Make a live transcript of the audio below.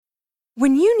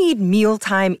When you need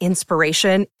mealtime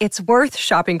inspiration, it's worth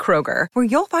shopping Kroger, where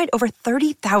you'll find over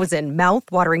 30,000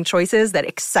 mouth-watering choices that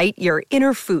excite your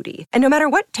inner foodie. And no matter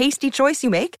what tasty choice you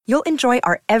make, you'll enjoy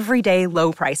our everyday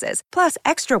low prices, plus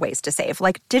extra ways to save,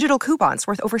 like digital coupons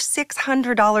worth over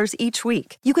 $600 each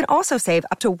week. You can also save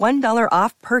up to $1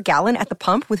 off per gallon at the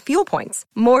pump with fuel points.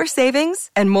 More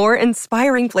savings and more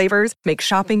inspiring flavors make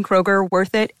shopping Kroger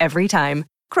worth it every time.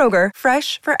 Kroger,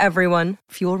 fresh for everyone.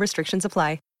 Fuel restrictions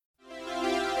apply.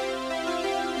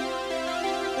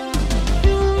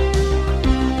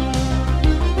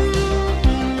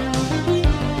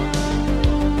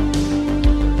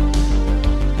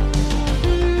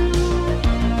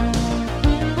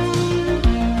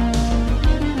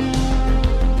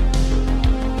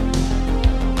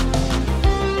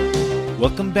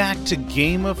 Welcome back to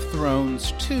Game of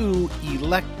Thrones 2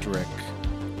 Electric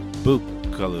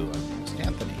Boogaloo. I'm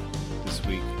Anthony. This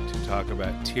week to talk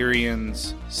about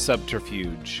Tyrion's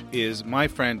subterfuge is my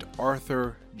friend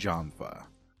Arthur Jonfa.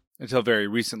 Until very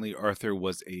recently, Arthur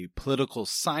was a political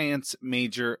science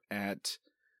major at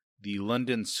the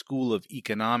London School of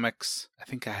Economics. I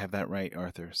think I have that right,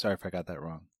 Arthur. Sorry if I got that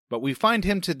wrong. But we find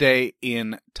him today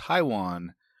in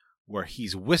Taiwan, where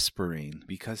he's whispering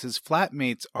because his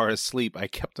flatmates are asleep. I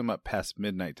kept him up past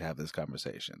midnight to have this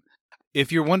conversation.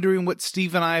 If you're wondering what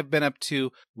Steve and I have been up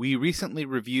to, we recently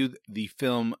reviewed the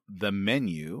film The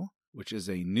Menu, which is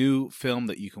a new film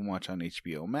that you can watch on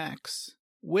HBO Max,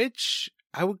 which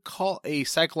I would call a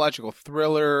psychological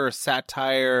thriller,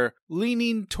 satire,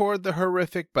 leaning toward the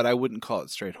horrific, but I wouldn't call it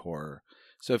straight horror.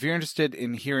 So if you're interested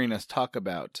in hearing us talk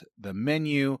about The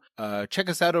Menu, check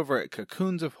us out over at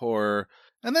Cocoons of Horror.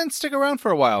 And then stick around for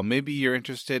a while. Maybe you're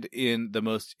interested in the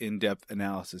most in-depth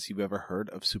analysis you've ever heard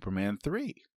of Superman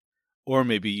 3. Or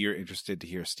maybe you're interested to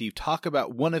hear Steve talk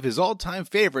about one of his all-time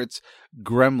favorites,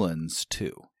 Gremlins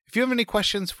 2. If you have any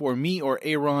questions for me or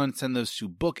Aaron, send those to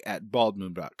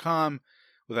book@baldmoon.com.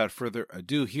 Without further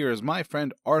ado, here is my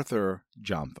friend Arthur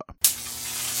Jonfa.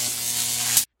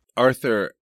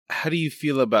 Arthur, how do you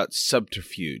feel about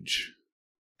subterfuge?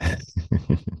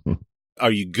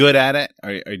 Are you good at it?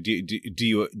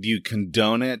 Do you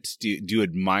condone it? Do you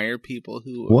admire people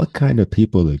who? What kind of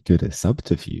people are good at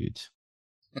subterfuge?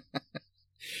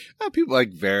 People like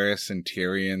Varys and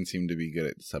Tyrion seem to be good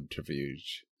at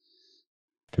subterfuge.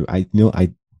 I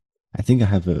think I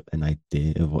have an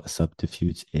idea of what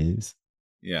subterfuge is.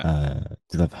 Yeah.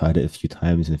 Because I've heard it a few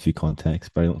times in a few contexts,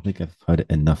 but I don't think I've heard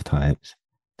it enough times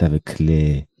to have a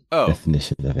clear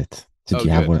definition of it. So do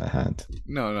you have one at hand?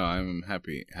 No, I'm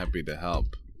happy to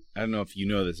help. I don't know if you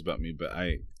know this about me, but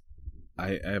I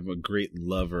am a great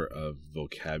lover of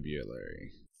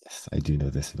vocabulary. Yes, I do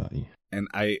know this about you. And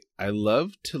I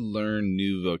love to learn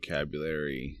new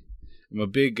vocabulary. I'm a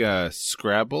big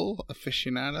Scrabble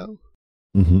aficionado.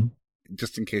 Mm-hmm.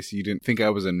 Just in case you didn't think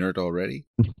I was a nerd already.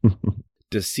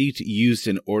 Deceit used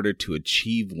in order to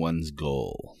achieve one's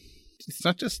goal. It's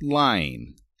not just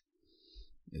lying.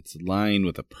 It's lying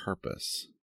with a purpose.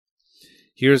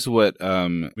 Here's what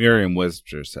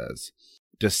Merriam-Webster says.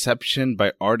 Deception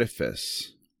by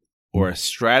artifice or a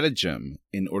stratagem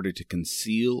in order to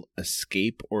conceal,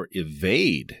 escape, or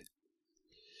evade.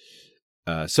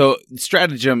 So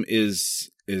stratagem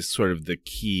is sort of the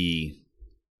key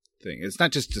thing. It's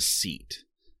not just deceit.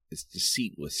 It's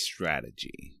deceit with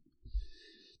strategy.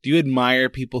 Do you admire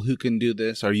people who can do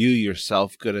this? Are you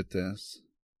yourself good at this?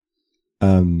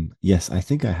 Yes, I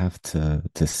think I have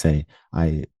to say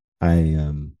I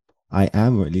am,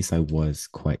 or at least I was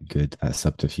quite good at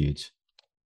subterfuge.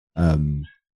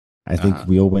 I think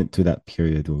we all went through that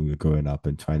period when we were growing up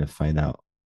and trying to find out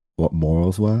what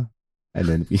morals were, and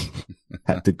then we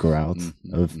had to grow out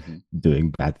of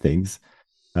doing bad things.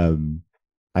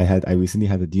 I recently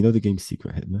had do you know the game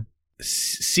Secret Hitler?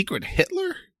 Secret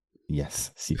Hitler?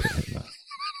 Yes, Secret Hitler.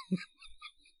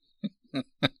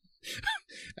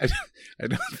 I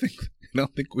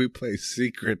don't think we play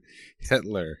Secret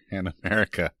Hitler in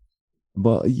America.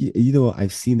 Well, you know what?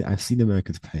 I've seen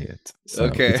Americans play it. So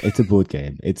okay, it's a board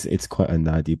game. It's quite a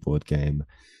nerdy board game.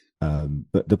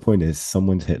 But the point is,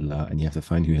 someone's Hitler, and you have to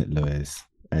find who Hitler is,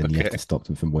 and you have to stop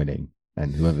them from winning.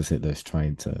 And whoever's Hitler is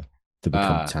trying to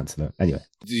become chancellor. Anyway,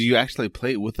 do you actually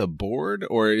play it with a board,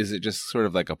 or is it just sort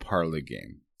of like a parlor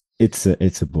game? It's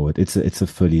a board. It's a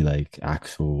fully like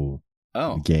actual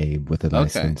game with a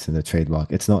license and a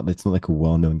trademark. It's not like a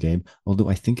well-known game, although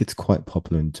I think it's quite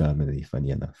popular in Germany,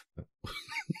 funny enough.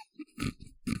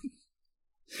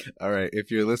 All right, if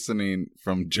you're listening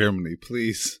from Germany,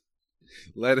 please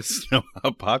let us know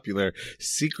how popular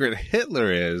Secret Hitler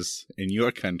is in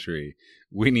your country.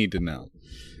 We need to know.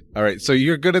 All right, so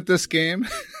you're good at this game.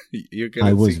 You're good. I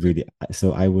at was secret. really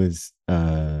so I was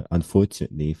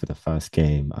unfortunately for the first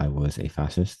game I was a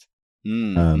fascist.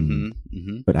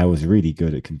 But I was really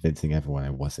good at convincing everyone I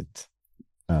wasn't.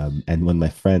 And when my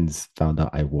friends found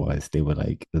out I was, they were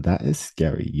like, "That is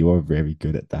scary. You are very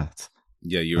good at that."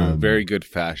 Yeah, you're a very good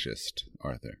fascist,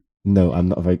 Arthur. No, I'm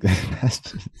not very good at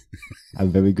fashion.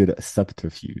 I'm very good at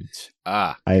subterfuge.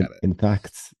 Got In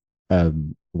fact,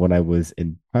 when I was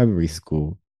in primary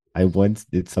school, I once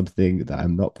did something that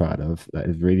I'm not proud of. That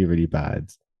is really, really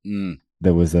bad. it.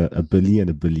 There was a bully and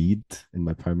a bullied in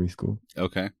my primary school,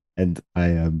 Okay. and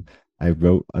I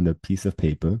wrote on a piece of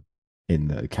paper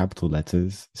in capital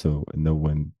letters, so no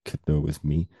one could know it was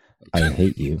me. I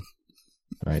hate you,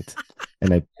 right?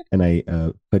 And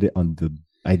I put it on the.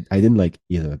 I didn't like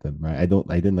either of them, right? I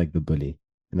didn't like the bully,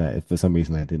 and for some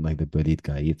reason I didn't like the bullied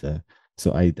guy either.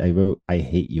 So I wrote I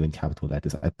hate you in capital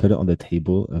letters. I put it on the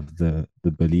table of the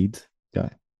bullied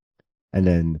guy, and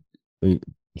then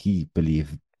he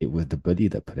believed it was the bully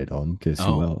that put it on because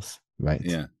who else, right?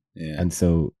 Yeah. And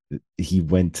so he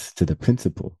went to the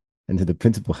principal, and the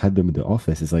principal had them in the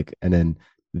office. It's like, and then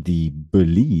the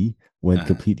bully went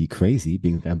completely crazy,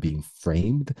 I'm being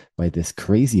framed by this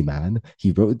crazy man.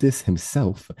 He wrote this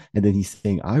himself, and then he's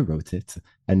saying I wrote it,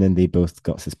 and then they both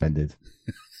got suspended.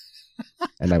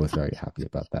 And I was very happy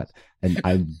about that. And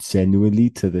I genuinely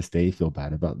to this day feel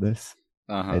bad about this.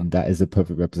 And that is a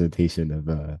perfect representation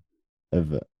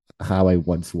of how I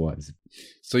once was.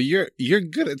 So you're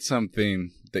good at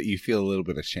something that you feel a little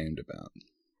bit ashamed about.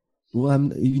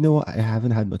 Well, you know what? I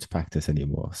haven't had much practice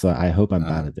anymore, so I hope I'm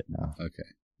bad at it now. Okay,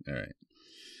 all right.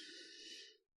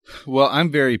 Well, I'm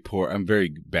very poor. I'm very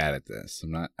bad at this.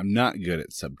 I'm not good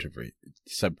at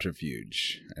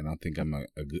subterfuge. I don't think I'm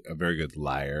a very good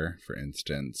liar. For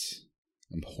instance,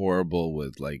 I'm horrible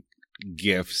with like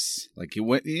gifts. Like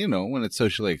when it's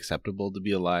socially acceptable to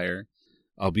be a liar,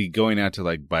 I'll be going out to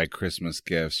like buy Christmas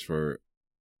gifts for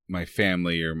my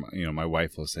family, or my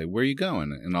wife will say, "Where are you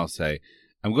going?" And I'll say,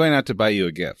 "I'm going out to buy you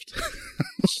a gift."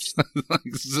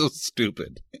 Like so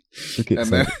stupid. Okay, so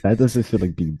then, that doesn't feel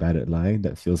like being bad at lying.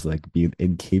 That feels like being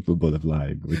incapable of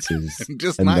lying, which is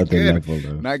just another not good.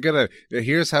 level of... Not good at.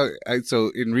 Here's how.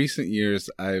 So in recent years,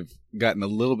 I've gotten a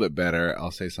little bit better.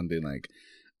 I'll say something like,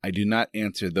 "I do not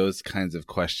answer those kinds of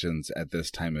questions at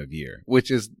this time of year," which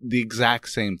is the exact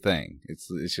same thing. It's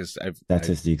just That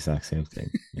is the exact same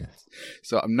thing. Yes.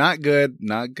 So I'm not good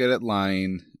at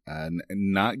lying.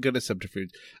 Not good at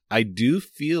subterfuge. I do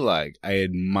feel like I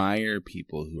admire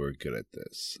people who are good at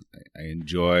this. I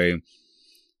enjoy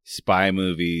spy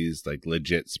movies, like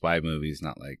legit spy movies,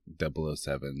 not like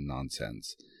 007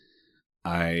 nonsense.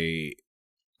 I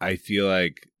feel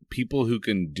like people who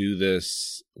can do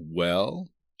this well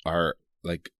are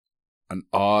like an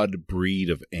odd breed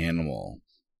of animal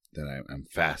that I'm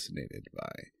fascinated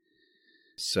by.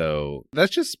 So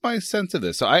that's just my sense of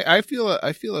this. So I feel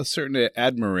a certain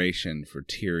admiration for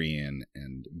Tyrion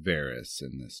and Varys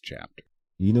in this chapter.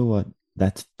 You know what?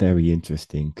 That's very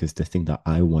interesting because the thing that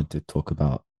I want to talk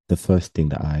about, the first thing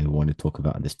that I want to talk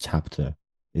about in this chapter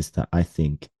is that I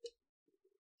think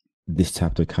this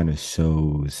chapter kind of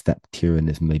shows that Tyrion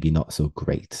is maybe not so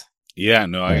great. Yeah,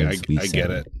 no, I get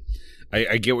it.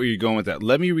 I get where you're going with that.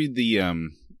 Let me read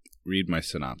read my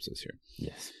synopsis here.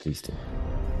 Yes, please do.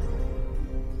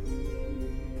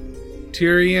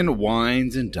 Tyrion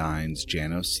wines and dines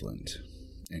Janos Slynt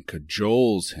and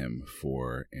cajoles him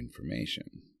for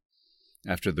information.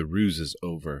 After the ruse is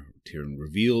over, Tyrion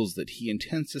reveals that he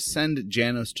intends to send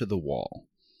Janos to the Wall.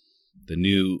 The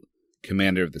new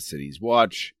commander of the city's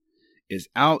watch is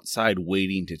outside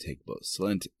waiting to take both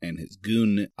Slynt and his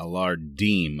goon Allar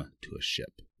Deem to a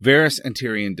ship. Varys and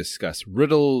Tyrion discuss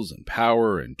riddles and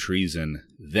power and treason.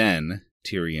 Then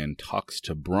Tyrion talks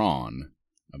to Bronn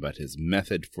about his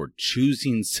method for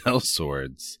choosing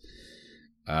sellswords.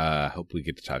 Hope we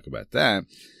get to talk about that.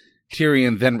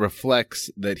 Tyrion then reflects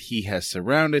that he has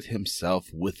surrounded himself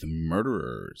with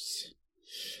murderers.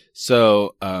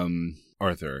 So,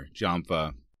 Arthur,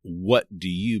 Jamfa, what do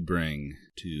you bring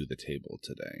to the table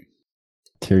today?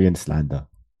 Tyrion slander.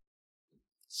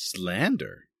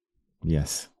 Slander?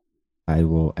 Yes.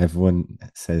 Everyone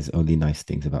says only nice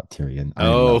things about Tyrion. I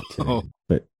love Tyrion.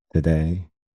 But today,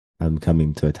 I'm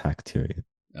coming to attack Tyrion.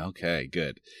 Okay,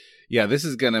 good. Yeah, this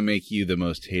is going to make you the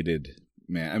most hated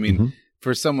man. I mean,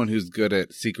 for someone who's good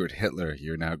at Secret Hitler,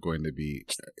 you're now going to be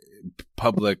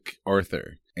public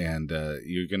Arthur. And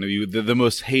you're going to be the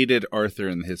most hated Arthur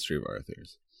in the history of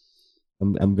Arthurs.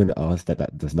 I'm going to ask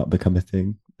that does not become a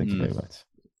thing. Thank you very much.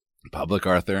 Public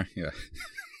Arthur, yeah.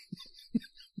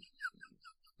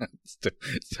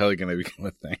 It's totally going to become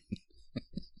a thing.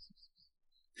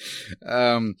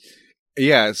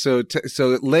 Yeah. So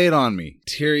lay it on me.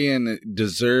 Tyrion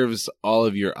deserves all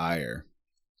of your ire.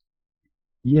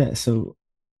 Yeah, so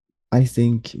I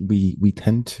think we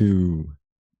tend to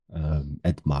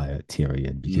admire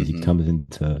Tyrion because he comes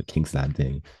into King's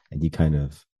Landing and he kind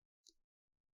of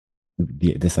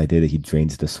this idea that he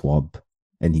drains the swamp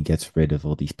and he gets rid of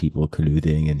all these people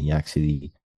colluding and he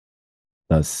actually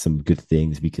does some good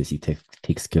things because he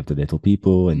takes care of the little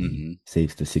people and he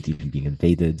saves the city from being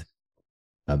invaded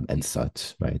and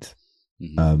such, right?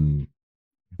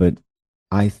 But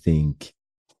I think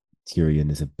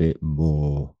Tyrion is a bit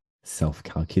more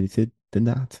self-calculated than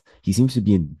that. He seems to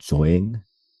be enjoying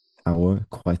power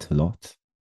quite a lot,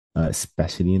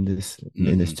 especially in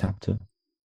this chapter.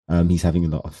 He's having a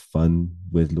lot of fun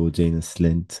with Lord Jaina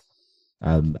Slint.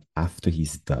 After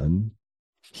he's done,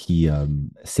 he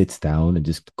sits down and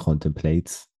just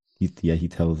contemplates. He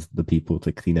tells the people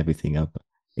to clean everything up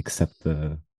except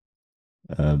the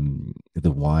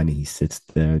wine. He sits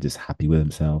there just happy with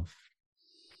himself.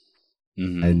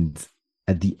 And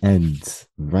at the end,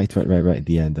 right at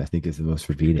the end, I think is the most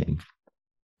revealing.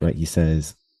 Right, he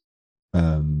says,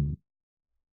 why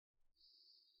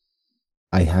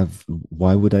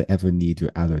would I ever need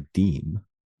your Aladdin,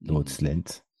 Lord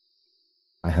Slint?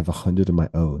 I have 100 of my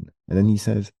own. And then he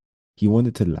says he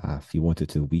wanted to laugh, he wanted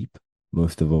to weep.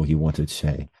 Most of all, he wanted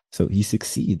Shay. So he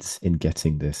succeeds in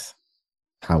getting this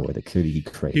power that clearly he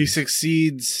craves. He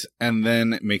succeeds, and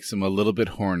then it makes him a little bit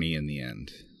horny in the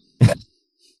end.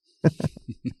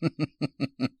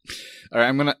 All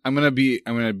right, I'm gonna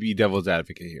be devil's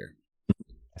advocate here.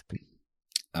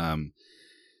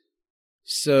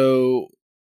 So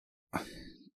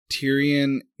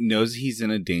Tyrion knows he's in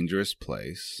a dangerous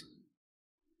place.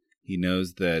 He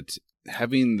knows that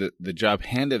having the job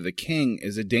hand of the king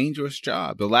is a dangerous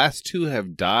job. The last two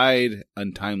have died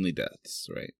untimely deaths,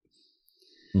 right?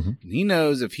 And he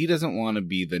knows if he doesn't want to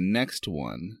be the next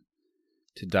one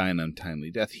to die an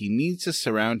untimely death, he needs to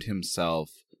surround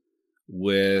himself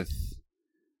with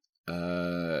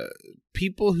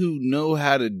people who know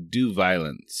how to do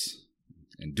violence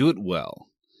and do it well.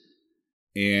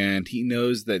 And he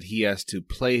knows that he has to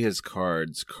play his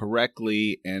cards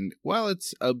correctly. And while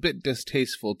it's a bit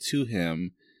distasteful to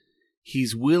him,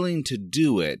 he's willing to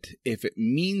do it if it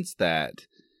means that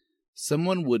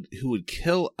someone who would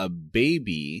kill a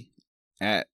baby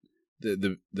at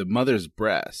the mother's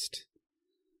breast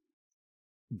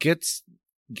gets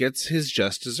his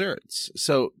just desserts.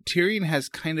 So Tyrion has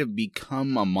kind of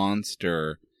become a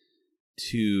monster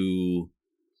to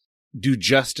do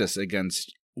justice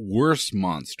against worse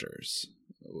monsters.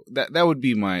 That would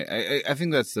be my. I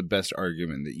think that's the best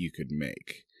argument that you could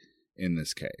make in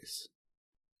this case.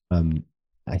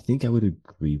 I think I would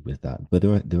agree with that, but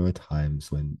there are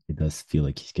times when it does feel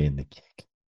like he's getting the kick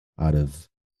out of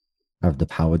the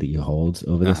power that he holds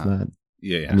over this man.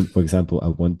 Yeah. I mean, for example,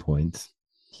 at one point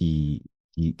he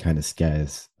kind of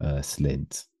scares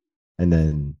Slint, and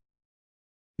then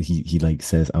he like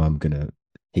says, "Oh, I'm gonna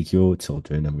take your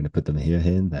children. I'm gonna put them here,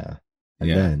 and there." And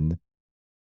then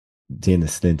Jaina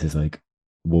Slint is like,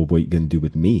 "Well, what are you gonna do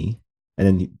with me?" And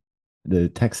then the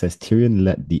text says Tyrion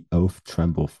let the oath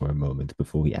tremble for a moment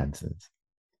before he answers.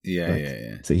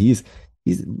 Yeah. So he's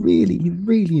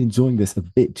really enjoying this a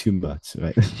bit too much,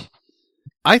 right?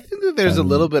 I think that there's a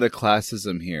little bit of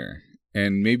classism here,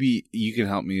 and maybe you can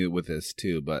help me with this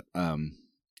too. But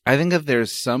I think that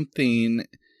there's some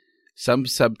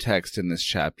subtext in this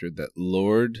chapter that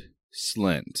Lord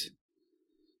Slint,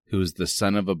 who is the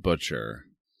son of a butcher,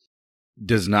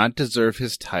 does not deserve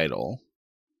his title.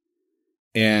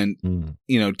 And,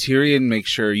 Tyrion make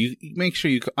sure you,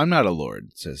 I'm not a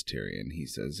lord, says Tyrion. He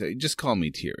says, hey, just call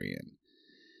me Tyrion.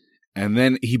 And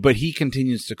then he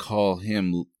continues to call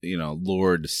him,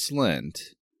 Lord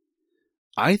Slint.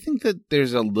 I think that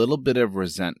there's a little bit of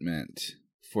resentment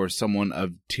for someone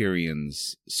of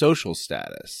Tyrion's social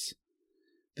status,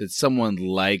 that someone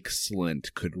like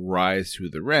Slint could rise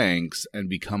through the ranks and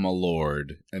become a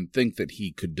lord and think that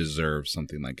he could deserve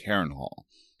something like Harrenhal.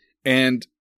 And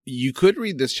you could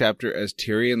read this chapter as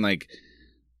Tyrion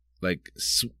like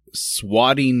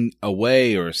swatting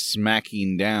away or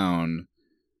smacking down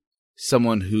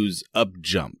someone who's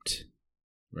up-jumped,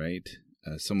 right?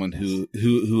 Someone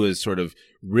who has sort of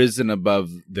risen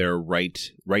above their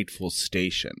rightful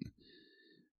station.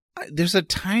 There's a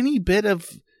tiny bit of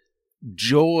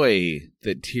joy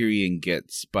that Tyrion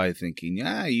gets by thinking,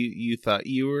 you thought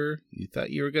you were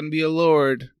going to be a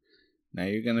lord. Now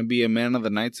you're going to be a man of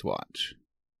the Night's Watch.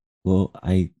 Well,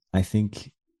 I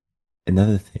think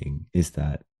another thing is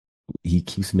that he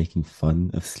keeps making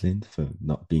fun of Slint for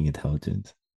not being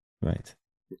intelligent, right?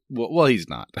 Well, he's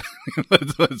not.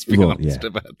 Let's be honest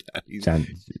about that.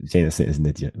 Jaina is an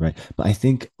idiot, right? But I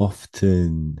think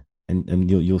often, and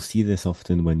you'll see this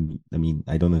often when, I mean,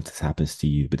 I don't know if this happens to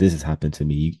you, but this has happened to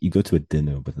me. You go to a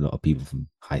dinner with a lot of people from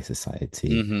high society,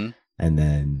 Mm-hmm. and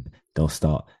then they'll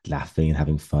start laughing and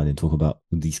having fun and talk about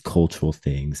these cultural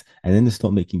things, and then they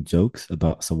start making jokes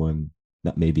about someone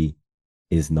that maybe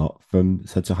is not from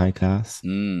such a high class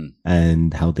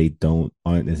and how they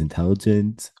aren't as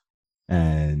intelligent,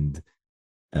 and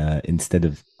instead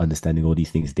of understanding all these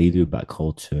things they do about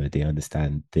culture, they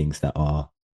understand things that are,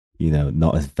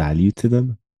 not as valued to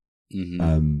them.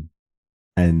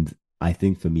 And I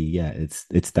think for me,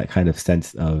 it's that kind of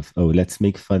sense of, oh, let's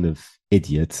make fun of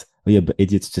idiots. Oh yeah, but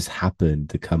idiots just happen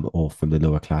to come off from the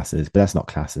lower classes, but that's not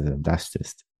classism. That's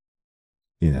just,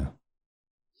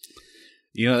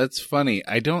 that's funny.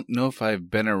 I don't know if I've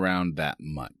been around that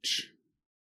much,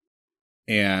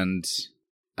 and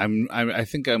I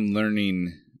think I'm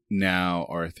learning now,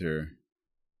 Arthur,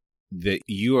 that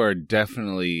you are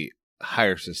definitely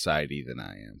higher society than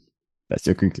I am. That's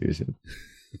your conclusion.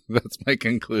 That's my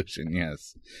conclusion.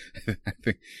 Yes,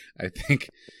 I think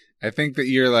that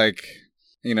you're like,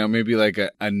 maybe like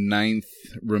a ninth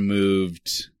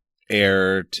removed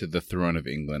heir to the throne of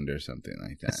England or something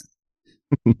like that.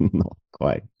 Not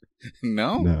quite.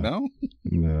 No.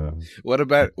 What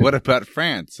about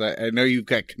France? I know you've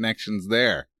got connections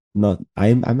there.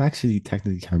 I'm actually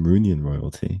technically Cameroonian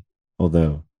royalty,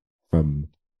 although from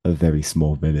a very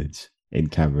small village in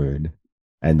Cameroon.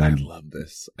 And I love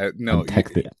this. I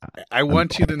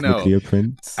want you to know. A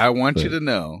prince, I want you to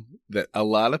know that a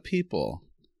lot of people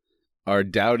are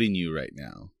doubting you right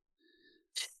now,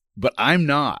 but I'm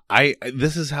not.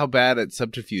 This is how bad at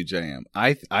subterfuge I am.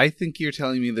 I think you're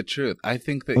telling me the truth. I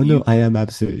think that. No, I am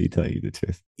absolutely telling you the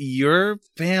truth. Your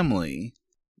family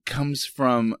comes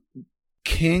from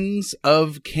kings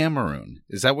of Cameroon.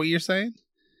 Is that what you're saying?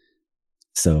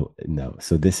 So no.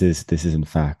 So this is in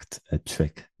fact a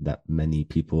trick that many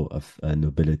people of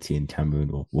nobility in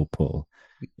Cameroon will pull.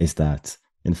 Is that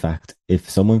in fact, if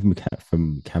someone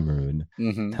from Cameroon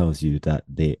tells you that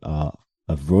they are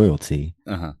of royalty,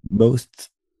 most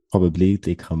probably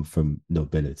they come from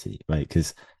nobility, right?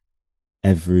 Because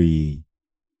every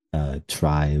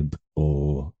tribe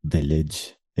or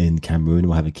village in Cameroon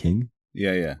will have a king.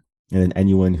 Yeah. And then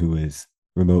anyone who is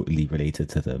remotely related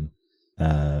to them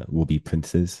will be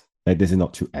princes. Like, this is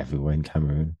not true everywhere in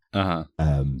Cameroon,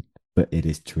 but it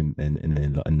is true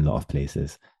in a lot of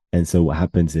places. And so what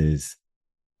happens is,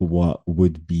 what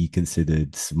would be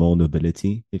considered small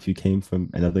nobility if you came from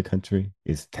another country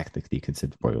is technically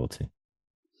considered royalty.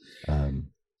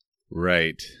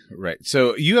 Right.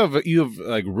 So you have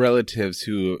like relatives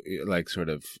who like sort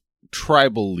of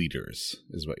tribal leaders,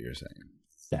 is what you're saying.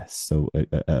 Yes. So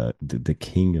the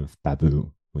king of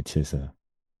Babu, which is a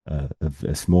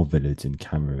small village in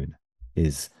Cameroon,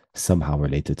 is somehow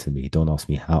related to me. Don't ask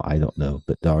me how, I don't know,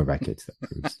 but there are records that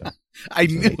prove so. I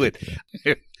knew it.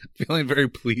 I'm feeling very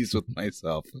pleased with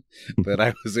myself that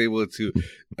I was able to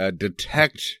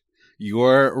detect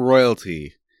your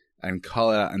royalty and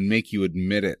call it out and make you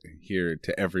admit it here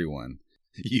to everyone.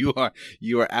 You are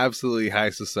absolutely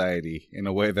high society in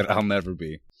a way that I'll never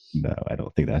be. No, I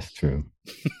don't think that's true.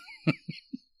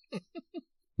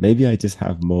 Maybe I just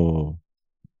have more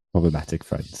problematic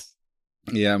friends.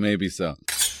 Yeah, maybe so.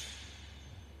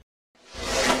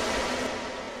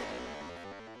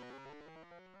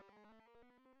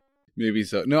 Maybe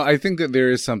so. No, I think that there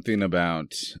is something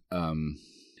about,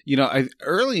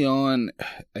 early on,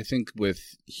 I think with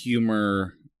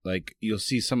humor, like you'll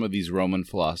see some of these Roman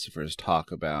philosophers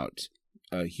talk about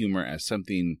humor as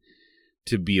something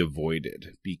to be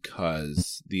avoided,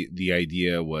 because the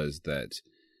idea was that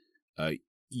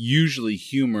usually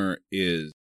humor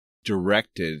is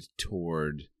directed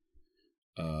toward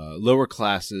lower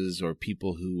classes or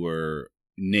people who were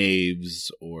knaves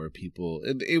or people.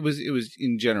 It was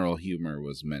in general, humor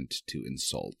was meant to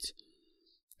insult,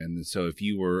 and so if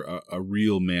you were a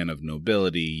real man of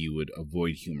nobility, you would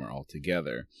avoid humor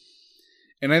altogether.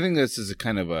 And I think this is a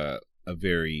kind of a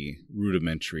very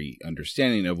rudimentary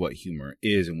understanding of what humor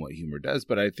is and what humor does.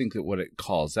 But I think that what it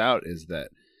calls out is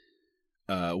that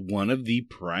one of the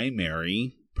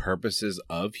primary purposes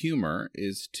of humor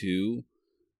is to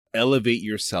elevate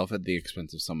yourself at the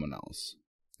expense of someone else.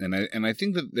 And I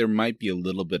think that there might be a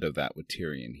little bit of that with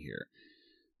Tyrion here.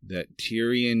 That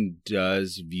Tyrion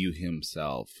does view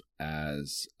himself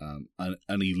as an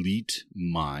elite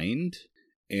mind,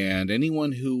 and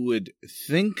anyone who would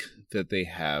think that they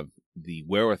have the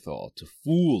wherewithal to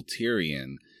fool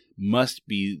Tyrion must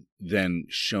be then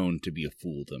shown to be a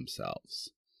fool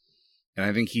themselves. And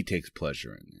I think he takes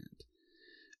pleasure in that.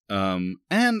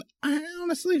 And I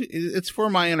honestly, it's for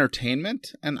my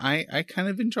entertainment, and I kind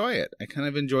of enjoy it. I kind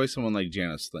of enjoy someone like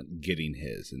Janos Slynt getting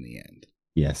his in the end.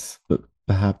 Yes, but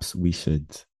perhaps we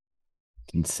should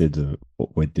consider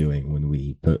what we're doing when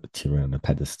we put Tyrion on a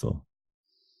pedestal.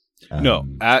 No,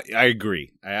 I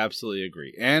agree. I absolutely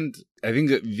agree. And I think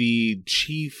that the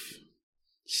chief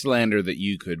slander that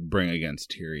you could bring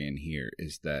against Tyrion here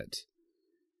is that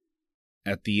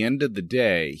at the end of the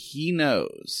day, he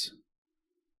knows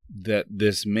that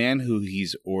this man who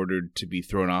he's ordered to be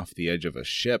thrown off the edge of a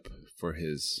ship for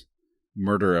his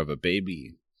murder of a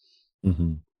baby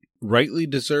rightly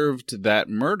deserved that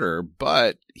murder,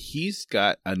 but he's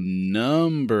got a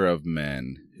number of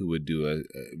men who would do a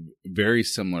very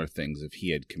similar things if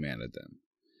he had commanded them.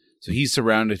 So he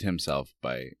surrounded himself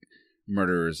by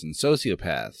murderers and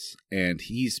sociopaths, and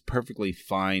he's perfectly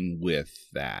fine with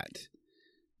that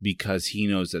because he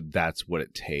knows that that's what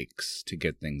it takes to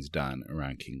get things done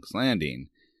around King's Landing.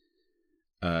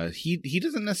 He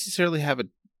doesn't necessarily have a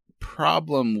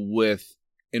problem with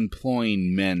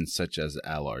employing men such as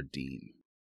Alar Deen.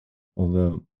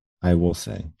 Although I will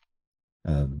say,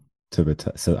 to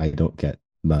return, so I don't get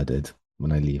murdered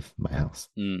when I leave my house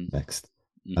next.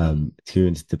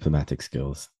 Tyrion's diplomatic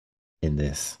skills in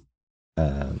this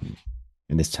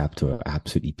chapter are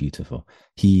absolutely beautiful.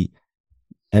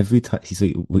 Every time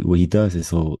what he does is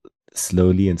he'll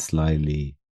slowly and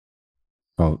slyly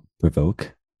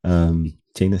provoke Janos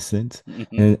Slynt,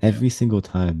 and every single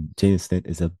time Janos Slynt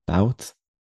is about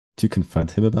to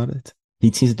confront him about it,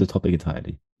 he changes the topic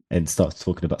entirely and starts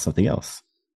talking about something else.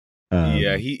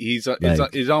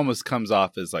 It almost comes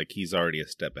off as like he's already a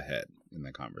step ahead in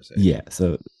the conversation. Yeah,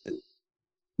 so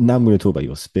now I'm going to talk about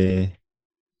your spear,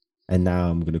 and now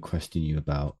I'm going to question you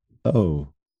about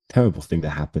terrible thing that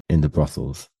happened in the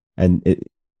brothels. And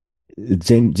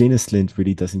Janos Slynt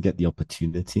really doesn't get the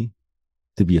opportunity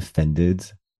to be offended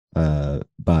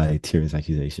by Tyrion's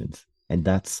accusations, and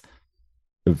that's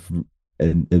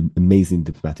an amazing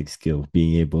diplomatic skill,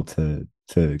 being able to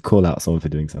call out someone for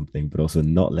doing something, but also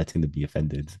not letting them be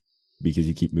offended because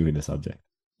you keep moving the subject.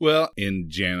 Well, in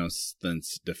Janos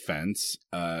Slynt's defense,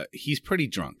 he's pretty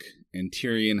drunk, and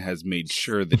Tyrion has made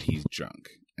sure that he's drunk.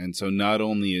 And so not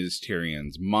only is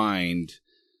Tyrion's mind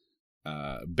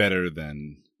better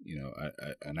than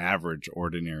an average,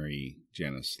 ordinary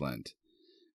Janos Slynt,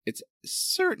 it's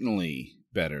certainly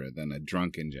better than a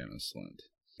drunken Janos Slynt.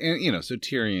 And so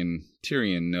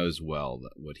Tyrion knows well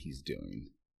what he's doing,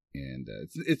 and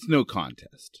it's no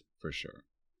contest for sure.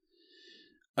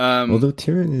 Although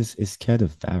Tyrion is scared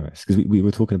of Varys, because we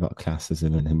were talking about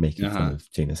classism and him making fun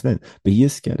of Janos Slynt, but he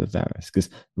is scared of Varys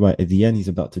because right at the end he's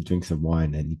about to drink some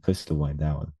wine and he puts the wine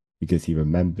down because he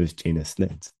remembers Janos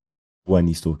Slynt when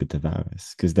he's talking to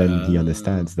Varys, because then he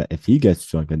understands that if he gets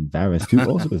drunk and Varys, who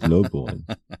also is lowborn,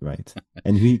 right,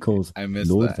 and who he calls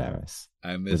Lord Varys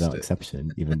without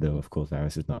exception, even though of course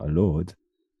Varys is not a lord,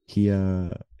 he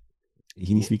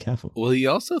needs to be careful. Well, he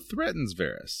also threatens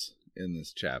Varys in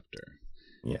this chapter.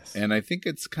 Yes. And I think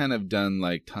it's kind of done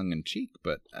like tongue in cheek,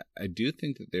 but I do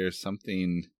think that there's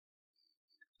something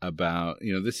about,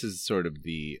 this is sort of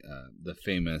the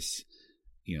famous,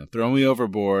 throw me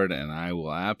overboard and I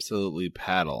will absolutely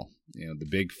paddle. The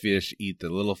big fish eat the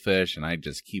little fish and I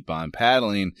just keep on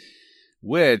paddling,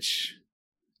 which,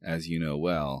 as you know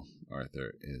well,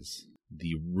 Arthur, is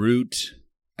the root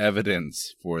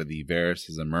evidence for the Varys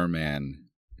is a merman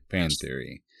fan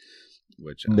theory.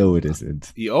 Which no, it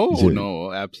isn't.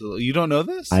 No, absolutely. You don't know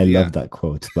this? I love that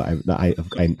quote, but I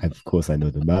of course I know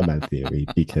the merman theory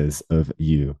because of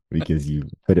you, because you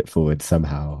put it forward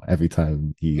somehow every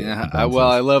time he. Yeah, I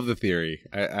love the theory.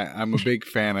 I'm a big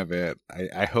fan of it.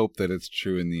 I hope that it's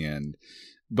true in the end.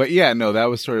 But yeah, no, that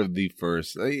was sort of the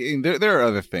first. There are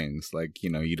other things like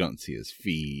you don't see his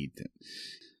feet,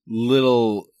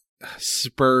 little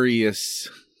spurious.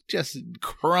 Just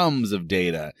crumbs of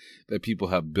data that people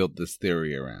have built this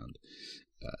theory around.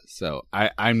 So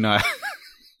I'm not,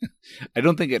 I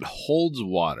don't think it holds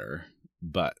water,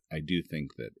 but I do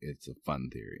think that it's a fun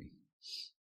theory.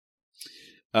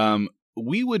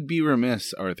 We would be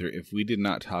remiss, Arthur, if we did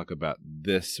not talk about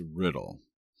this riddle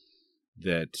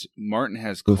that Martin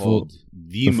has called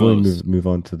before we move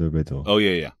on to the riddle. Oh,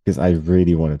 yeah. Because I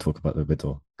really want to talk about the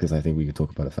riddle, because I think we could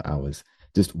talk about it for hours.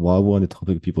 Just while we're on the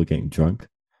topic of people getting drunk,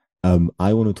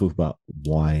 I want to talk about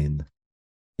wine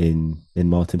in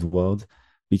Martin's world,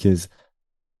 because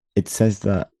it says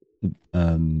that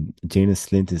Janos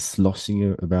Slynt is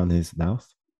sloshing around his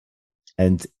mouth,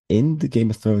 and in the Game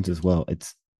of Thrones as well,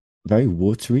 it's very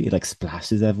watery. It like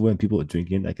splashes everywhere, and people are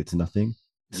drinking like it's nothing.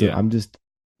 So yeah.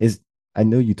 I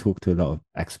know you talk to a lot of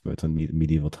experts on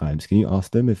medieval times. Can you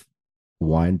ask them if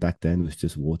wine back then was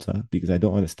just water? Because I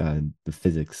don't understand the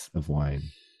physics of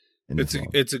wine in this world.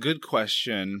 It's a good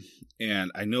question,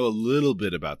 and I know a little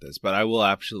bit about this, but I will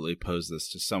absolutely pose this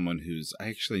to someone I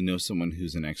actually know someone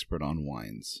who's an expert on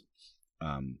wines.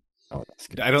 Oh, that's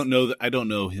good. I don't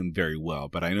know him very well,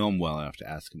 but I know him well enough to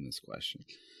ask him this question.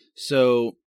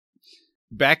 So,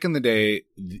 back in the day,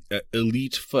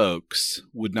 elite folks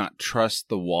would not trust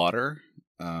the water,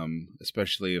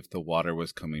 especially if the water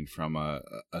was coming from a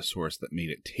source that made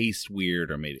it taste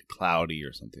weird or made it cloudy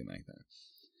or something like that.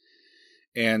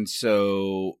 And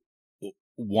so,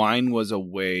 wine was a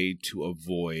way to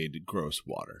avoid gross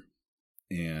water,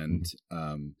 and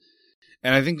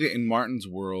I think that in Martin's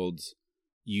world,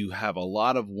 you have a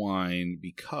lot of wine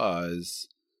because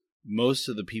most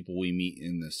of the people we meet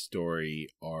in this story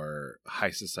are high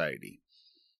society.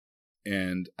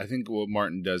 And I think what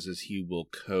Martin does is he will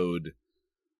code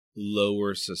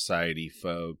lower society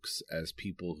folks as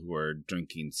people who are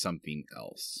drinking something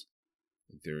else.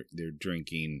 They're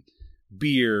drinking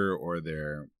beer, or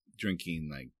they're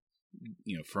drinking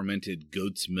fermented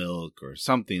goat's milk or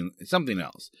something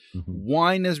else. Mhm.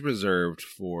 Wine is reserved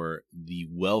for the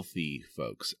wealthy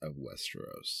folks of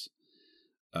Westeros.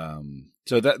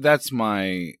 So that's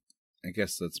my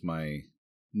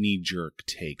knee-jerk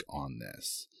take on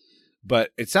this.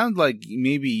 But it sounds like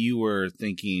maybe you were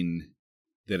thinking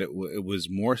that it was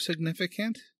more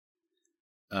significant.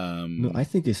 No, I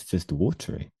think it's just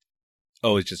watery.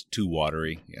 Oh, it's just too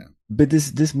watery. Yeah. But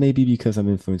this may be because I'm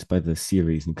influenced by the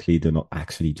series, and clearly they're not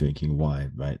actually drinking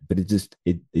wine, right? But it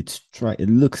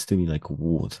looks to me like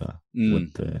water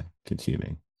what they're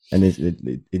consuming, and it read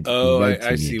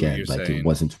to me again like saying. It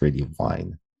wasn't really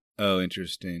wine. Oh,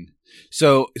 interesting.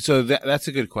 So that's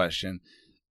a good question.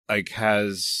 Like,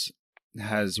 has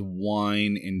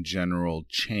wine in general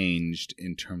changed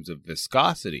in terms of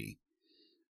viscosity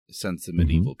since the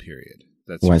medieval period?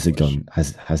 That's or has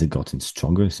it gotten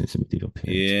stronger since the medieval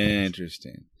period? Yeah,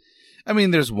 interesting. I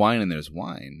mean, there's wine and there's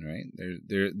wine, right?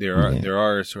 There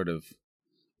are sort of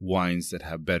wines that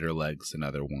have better legs than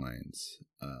other wines.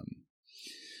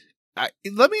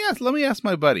 Let me ask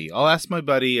my buddy. I'll ask my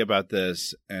buddy about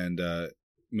this, and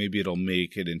maybe it'll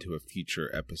make it into a future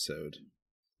episode.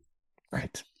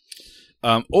 Right.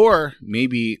 Or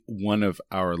maybe one of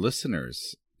our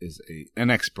listeners is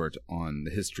an expert on the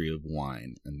history of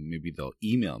wine, and maybe they'll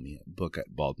email me at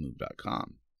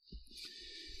book@baldmove.com.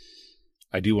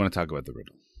 I do want to talk about the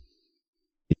riddle.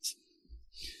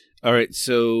 All right,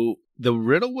 so the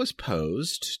riddle was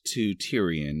posed to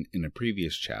Tyrion in a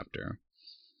previous chapter,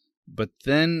 but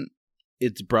then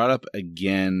it's brought up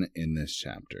again in this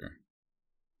chapter.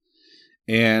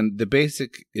 And the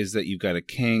basic is that you've got a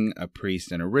king, a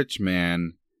priest, and a rich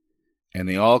man, and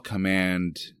they all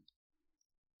command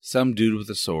some dude with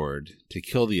a sword to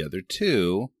kill the other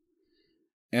two,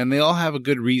 and they all have a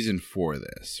good reason for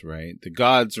this, right? The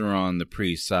gods are on the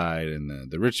priest's side,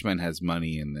 and the rich man has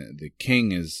money, and the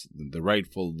king is the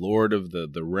rightful lord of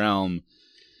the realm.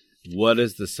 What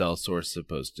is the sellsword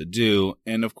supposed to do?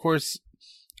 And of course,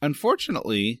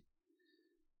 unfortunately,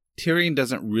 Tyrion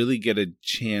doesn't really get a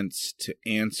chance to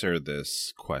answer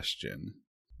this question.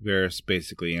 Varys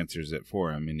basically answers it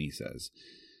for him, and he says,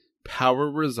 "Power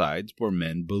resides where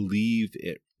men believe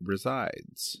it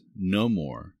resides, no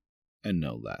more and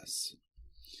no less."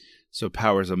 So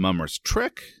power's a mummer's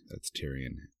trick? That's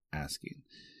Tyrion asking.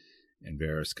 And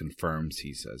Varys confirms,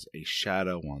 he says, "A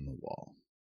shadow on the wall.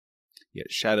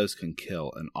 Yet shadows can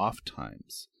kill, and oft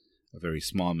times a very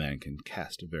small man can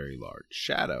cast a very large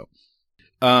shadow."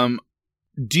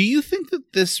 Do you think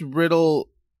that this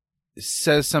riddle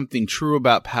says something true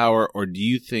about power, or do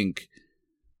you think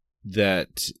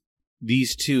that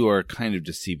these two are kind of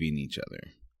deceiving each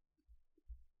other?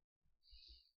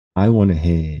 I want to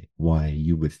hear why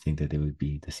you would think that they would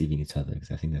be deceiving each other,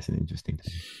 because I think that's an interesting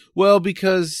thing. Well,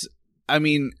 because, I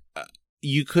mean,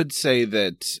 you could say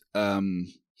that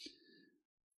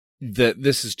that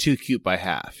this is too cute by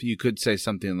half. You could say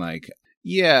something like,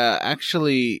 yeah,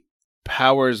 actually,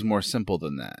 power is more simple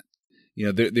than that. You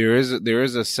know, there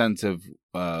is a sense of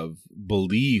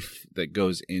belief that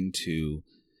goes into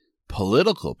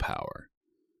political power.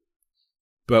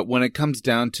 But when it comes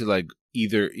down to like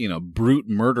either, brute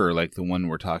murder like the one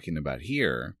we're talking about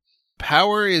here,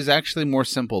 power is actually more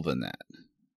simple than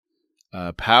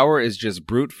that. Power is just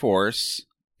brute force,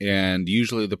 and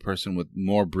usually the person with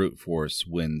more brute force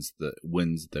wins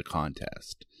the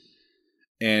contest.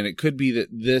 And it could be that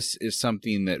this is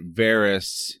something that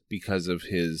Varys, because of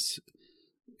his,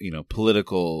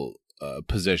 political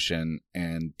position,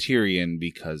 and Tyrion,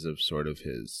 because of sort of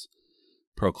his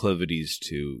proclivities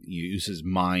to use his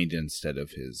mind instead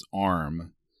of his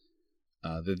arm,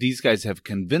 that these guys have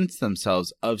convinced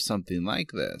themselves of something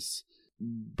like this,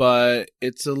 but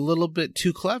it's a little bit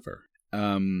too clever.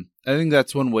 I think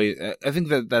that's one way. I think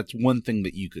that's one thing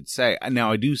that you could say.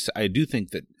 Now, I do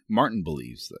think that Martin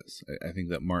believes this. I think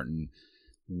that Martin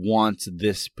wants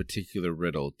this particular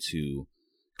riddle to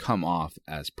come off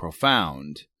as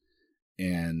profound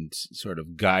and sort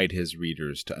of guide his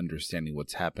readers to understanding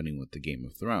what's happening with the Game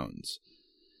of Thrones.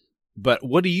 But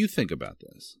what do you think about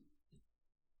this?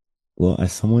 Well,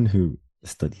 as someone who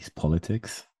studies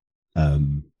politics, I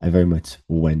very much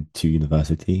went to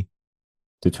university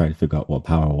to try to figure out what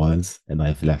power was, and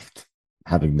I've left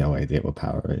having no idea what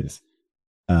power is.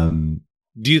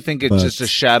 Do you think it's just a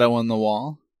shadow on the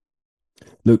wall?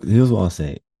 Look, here's what I'll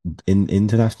say. In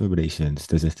international relations,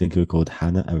 there's a thinker called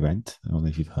Hannah Arendt. I don't know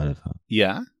if you've heard of her.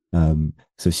 Yeah.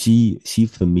 So she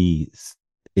for me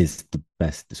is the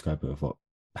best describer of what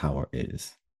power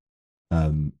is.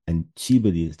 And she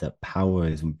believes that power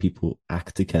is when people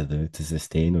act together to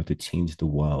sustain or to change the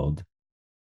world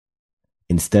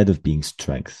instead of being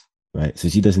strength, right? So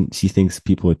she thinks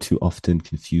people are too often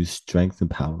confuse strength and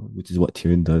power, which is what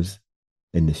Tyrion does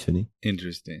initially.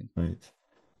 Interesting. Right.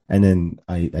 And then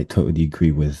I totally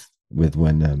agree with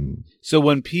when so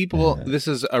when people this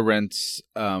is Arendt's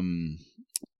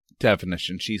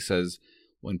definition. She says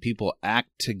when people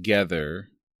act together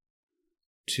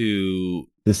to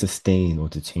sustain or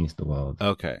to change the world.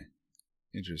 Okay.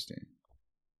 Interesting.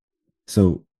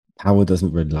 So power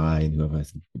doesn't rely on whoever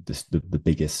has the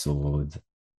biggest sword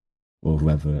or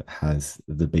whoever has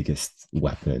the biggest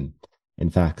weapon. In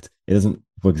fact, it doesn't,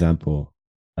 for example,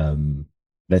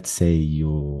 let's say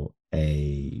you're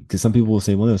because some people will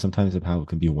say, well, no, sometimes the power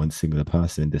can be one singular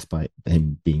person despite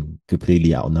him being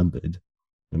completely outnumbered.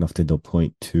 And often they'll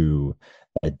point to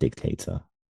a dictator,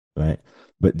 right?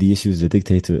 But the issue is the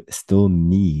dictator still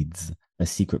needs a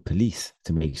secret police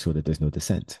to make sure that there's no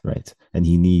dissent, right? And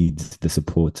he needs the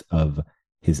support of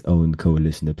his own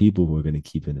coalition of people who are going to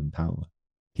keep him in power.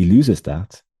 He loses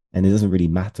that, and it doesn't really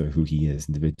matter who he is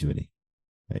individually.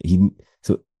 Right?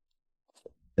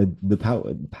 The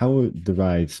power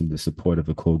derives from the support of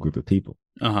a core group of people.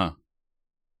 So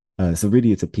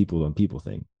really, it's a people on people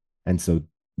thing, and so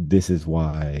this is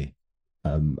why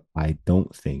I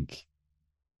don't think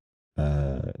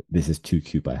this is too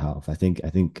cute by half. I think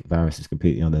Varys is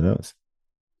completely on the nose.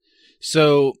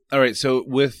 So, all right. So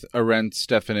with Arendt's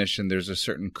definition, there's a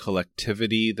certain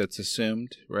collectivity that's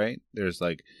assumed, right? There's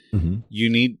like, you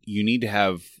need to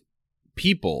have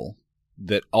people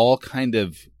that all kind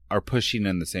of are pushing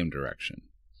in the same direction,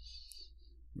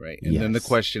 right? And then the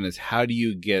question is, how do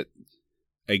you get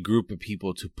a group of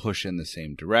people to push in the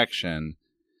same direction?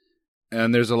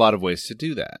 And there's a lot of ways to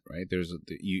do that, right? There's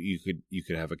you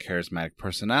could have a charismatic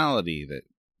personality that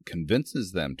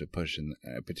convinces them to push in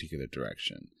a particular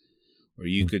direction, or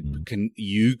you could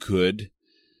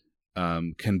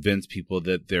convince people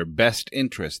that their best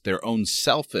interest, their own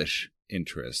selfish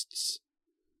interests,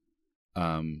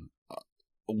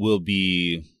 will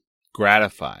be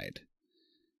gratified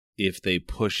if they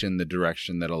push in the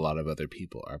direction that a lot of other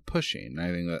people are pushing. And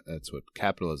I think that's what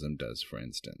capitalism does, for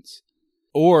instance.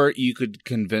 Or you could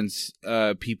convince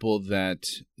people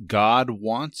that God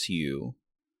wants you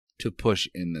to push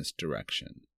in this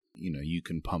direction. You know, you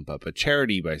can pump up a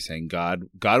charity by saying God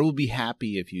will be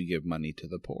happy if you give money to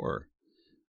the poor.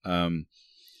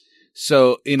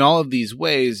 So in all of these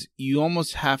ways, you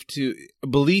almost have to,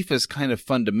 belief is kind of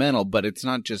fundamental, but it's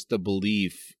not just the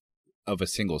belief of a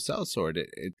single sellsword.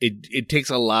 It takes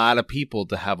a lot of people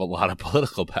to have a lot of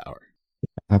political power.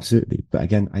 Absolutely. But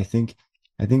again, I think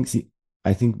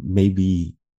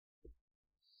maybe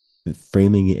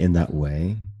framing it in that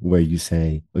way, where you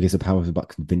say, okay, so power is about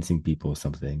convincing people of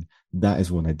something, that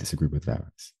is when I disagree with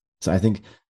Varys. So I think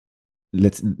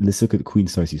let's look at Queen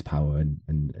Cersei's power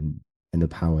and the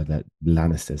power that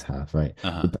Lannisters have, right?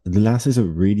 The Lannisters are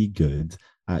really good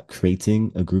at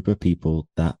creating a group of people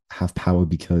that have power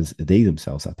because they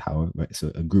themselves have power, right?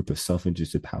 So a group of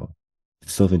self-interested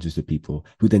people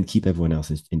who then keep everyone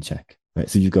else in check, right?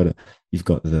 So you've got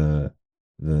the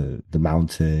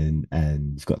Mountain,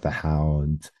 and you've got the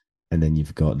Hound, and then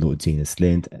you've got Lord Jaina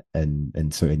Slynt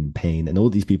and Certain Pain, and all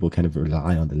these people kind of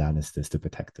rely on the Lannisters to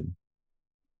protect them,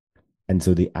 and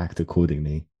so they act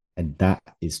accordingly. And that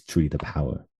is truly the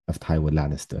power of Tywin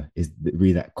Lannister, is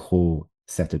really that core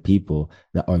set of people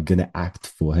that are going to act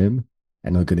for him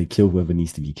and are going to kill whoever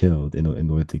needs to be killed in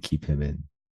order to keep him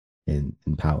in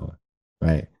power,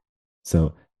 right?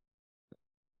 So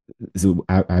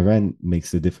Iran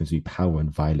makes the difference between power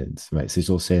and violence, right? So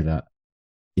she'll say that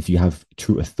if you have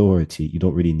true authority, you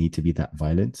don't really need to be that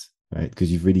violent, right?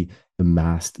 Because you've really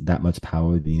amassed that much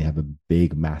power, then you have a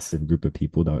big, massive group of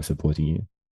people that are supporting you.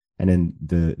 And then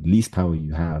the least power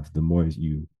you have, the more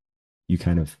you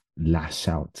kind of lash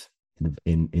out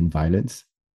in violence.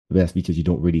 But that's because you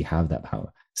don't really have that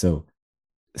power. So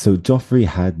Joffrey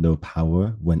had no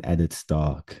power when Eddard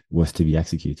Stark was to be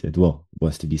executed, well,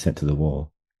 was to be sent to the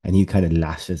wall. And he kind of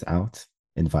lashes out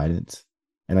in violence.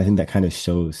 And I think that kind of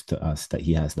shows to us that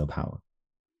he has no power.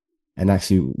 And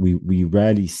actually, we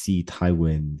rarely see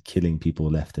Tywin killing people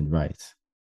left and right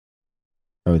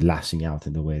or lashing out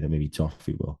in the way that maybe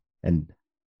Joffrey will. And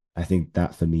I think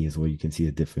that for me is where you can see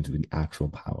the difference between actual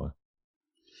power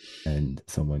and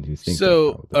someone who thinks.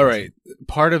 So, all right,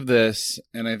 part of this,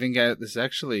 and I think this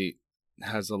actually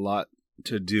has a lot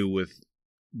to do with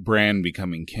Bran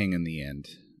becoming king in the end.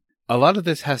 A lot of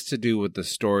this has to do with the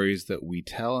stories that we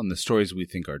tell and the stories we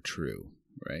think are true,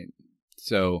 right?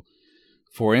 So,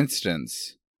 for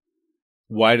instance,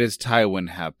 why does Tywin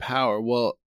have power?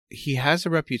 Well, he has a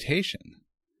reputation,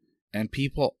 and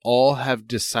people all have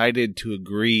decided to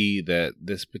agree that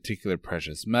this particular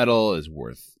precious metal is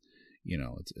worth,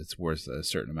 it's worth a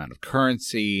certain amount of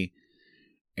currency,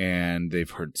 and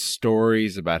they've heard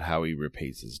stories about how he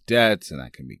repays his debts, and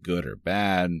that can be good or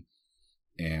bad.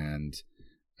 And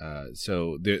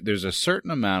so there's a certain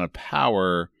amount of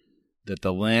power that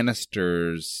the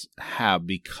Lannisters have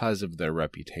because of their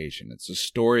reputation. It's a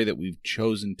story that we've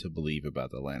chosen to believe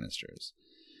about the Lannisters.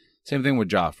 Same thing with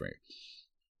Joffrey.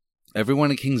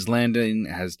 Everyone in King's Landing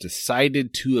has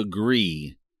decided to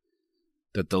agree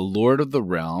that the Lord of the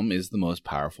Realm is the most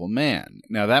powerful man.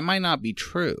 Now, that might not be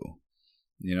true.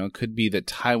 It could be that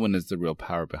Tywin is the real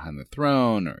power behind the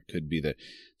throne, or it could be that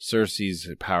Cersei's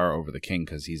power over the king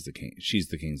because he's the king, she's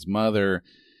the king's mother.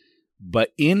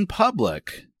 But in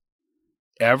public,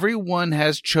 everyone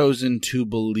has chosen to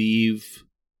believe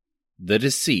the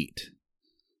deceit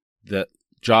that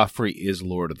Joffrey is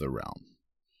Lord of the Realm.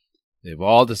 They've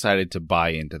all decided to buy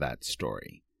into that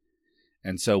story.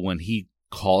 And so when he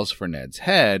calls for Ned's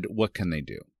head, what can they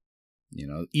do?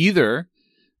 Either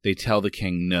they tell the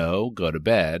king, no, go to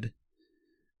bed,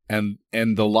 and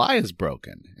the lie is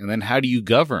broken. And then how do you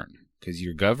govern? Because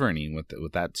you're governing with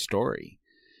that story.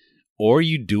 Or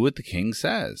you do what the king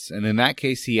says. And in that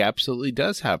case, he absolutely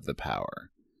does have the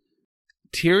power.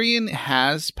 Tyrion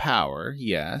has power,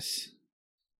 yes,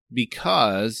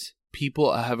 because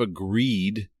people have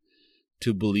agreed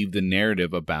to believe the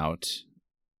narrative about,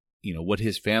 what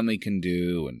his family can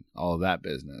do and all of that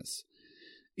business.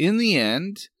 In the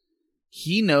end,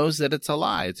 he knows that it's a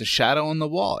lie. It's a shadow on the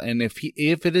wall. And if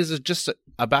it is just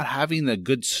about having a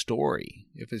good story,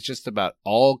 if it's just about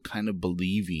all kind of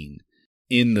believing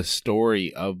in the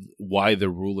story of why the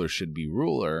ruler should be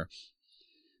ruler,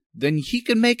 then he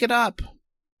can make it up.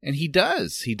 And he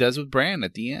does. He does with Bran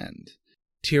at the end.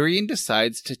 Tyrion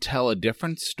decides to tell a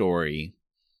different story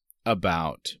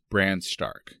about Bran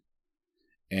Stark.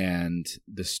 And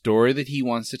the story that he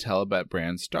wants to tell about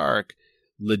Bran Stark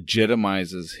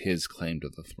legitimizes his claim to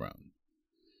the throne.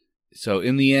 So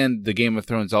in the end, the Game of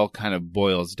Thrones all kind of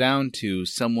boils down to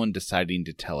someone deciding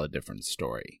to tell a different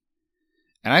story.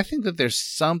 And I think that there's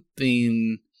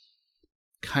something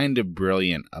kind of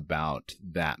brilliant about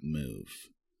that move.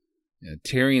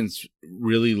 Tyrion's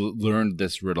really learned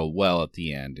this riddle well at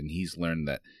the end, and he's learned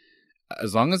that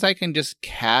as long as I can just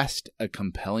cast a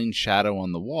compelling shadow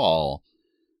on the wall,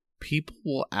 people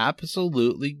will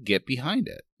absolutely get behind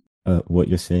it. What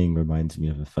you're saying reminds me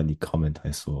of a funny comment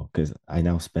I saw, because I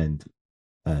now spend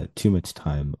too much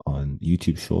time on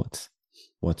YouTube Shorts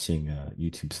watching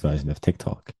YouTube's version of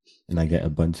TikTok, and I get a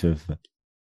bunch of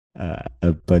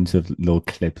little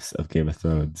clips of Game of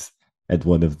Thrones, and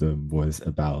one of them was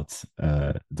about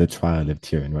the trial of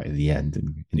Tyrion right at the end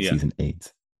in season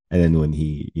 8, and then when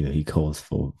he calls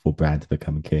for Bran to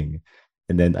become king,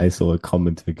 and then I saw a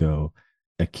commenter go,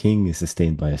 "A king is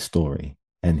sustained by a story,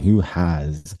 and who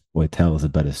has or tells a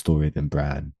better story than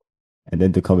Bran?" And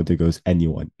then the commenter goes,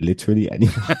 "Anyone, literally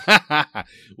anyone."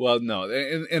 Well, no,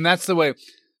 and that's the way.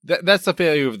 That's the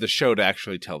failure of the show to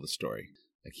actually tell the story.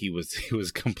 Like he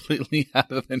was completely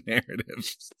out of the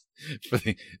narrative for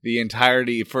the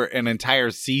entirety, for an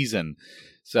entire season.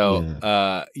 So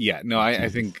I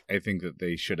think that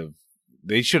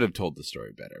they should have told the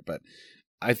story better. But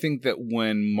I think that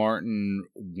when Martin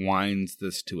winds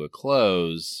this to a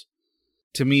close,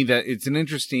 to me, that it's an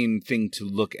interesting thing to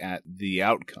look at the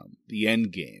outcome, the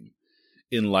end game,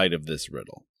 in light of this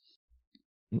riddle.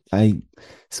 I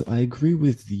agree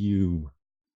with you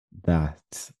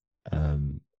that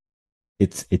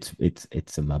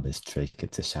it's a mother's trick.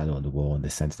 It's a shadow on the wall in the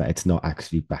sense that it's not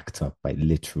actually backed up by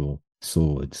literal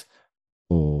swords,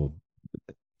 or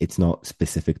it's not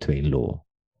specific to a law.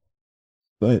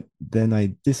 But then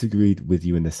I disagreed with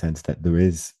you in the sense that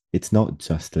it's not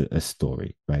just a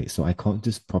story, right? So I can't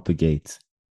just propagate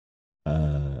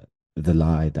uh the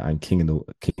lie that I'm king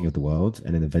of the world,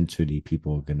 and then eventually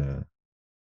people are gonna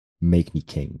make me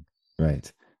king,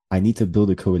 right? I need to build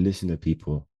a coalition of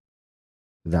people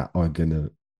that are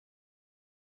gonna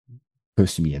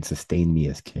push me and sustain me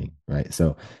as king, right?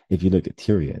 So if you look at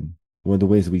Tyrion, one of the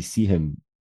ways we see him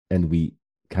and we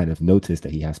kind of notice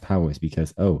that he has power is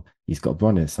because, oh, he's got Bronn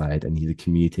on his side and he's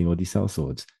accumulating all these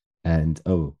sellswords. And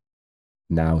oh,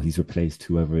 now he's replaced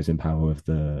whoever is in power of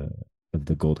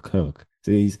the gold cloak.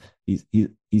 So he's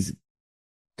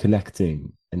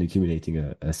collecting and accumulating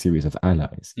a series of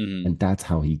allies. Mm-hmm. And that's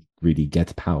how he really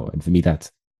gets power. And for me,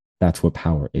 that's what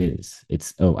power is.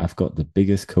 It's, oh, I've got the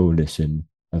biggest coalition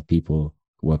of people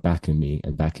who are backing me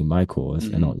and backing my cause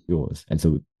and not yours. And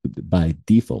so by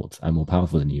default, I'm more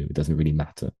powerful than you. It doesn't really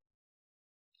matter.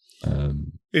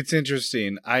 It's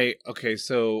interesting.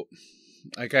 So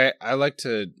like I like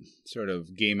to sort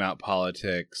of game out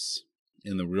politics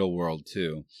in the real world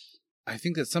too. I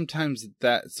think that sometimes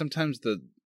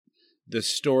the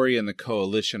story and the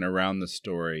coalition around the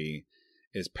story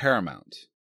is paramount.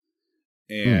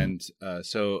 And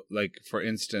so, like, for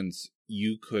instance,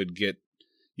 you can get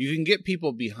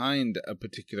people behind a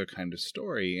particular kind of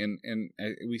story, and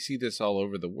we see this all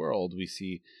over the world. We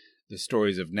see the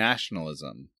stories of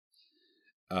nationalism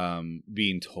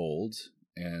being told,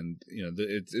 and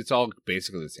it's all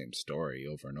basically the same story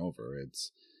over and over.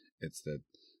 It's that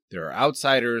there are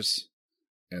outsiders,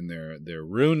 and they're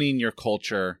ruining your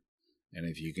culture, and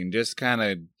if you can just kind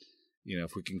of,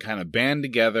 if we can kind of band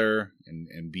together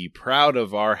and be proud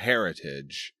of our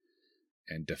heritage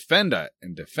and defend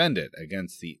it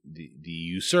against the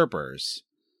usurpers,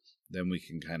 then we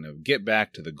can kind of get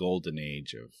back to the golden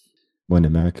age of when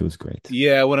America was great.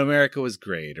 Yeah, when America was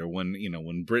great, or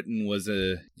when Britain was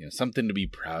something to be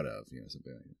proud of,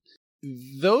 something like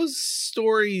that. Those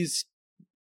stories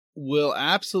will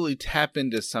absolutely tap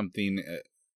into something,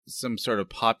 some sort of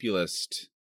populist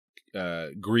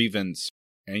grievance,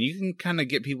 and you can kind of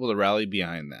get people to rally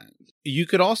behind that. You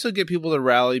could also get people to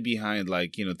rally behind,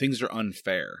 like, things are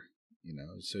unfair,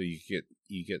 so you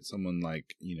get someone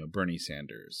like, Bernie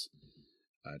Sanders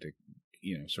to,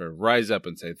 sort of rise up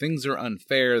and say things are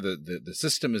unfair, the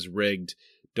system is rigged,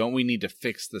 don't we need to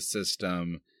fix the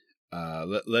system?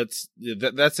 That's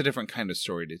a different kind of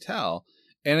story to tell,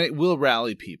 and it will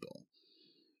rally people.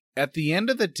 At the end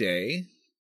of the day,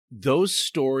 those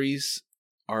stories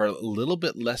are a little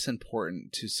bit less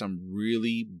important to some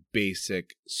really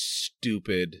basic,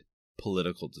 stupid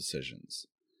political decisions.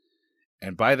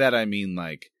 And by that I mean,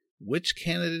 like, which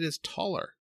candidate is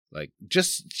taller? Like,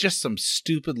 just some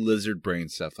stupid lizard brain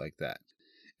stuff like that.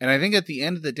 And I think at the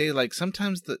end of the day, like,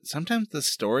 sometimes the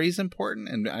story is important,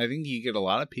 and I think you get a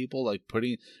lot of people like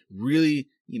putting really,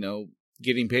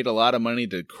 getting paid a lot of money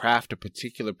to craft a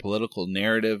particular political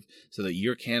narrative so that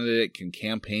your candidate can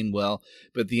campaign well.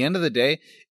 But at the end of the day,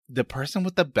 the person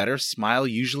with the better smile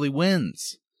usually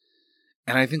wins.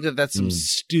 And I think that that's some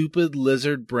stupid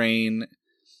lizard brain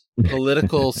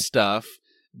political stuff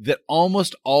that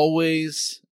almost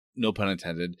always, no pun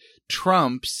intended,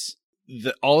 trumps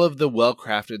all of the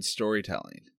well-crafted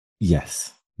storytelling.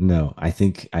 Yes. No, I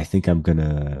think I'm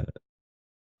gonna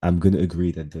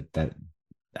agree that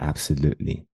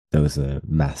absolutely those are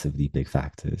massively big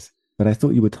factors. But I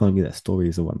thought you were telling me that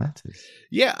stories are what matters.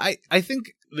 Yeah, I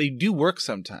think they do work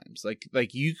sometimes.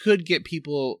 Like you could get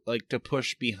people like to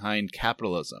push behind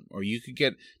capitalism, or you could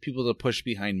get people to push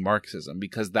behind Marxism,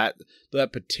 because that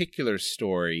particular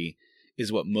story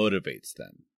is what motivates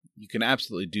them. You can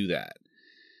absolutely do that.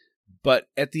 But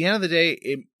at the end of the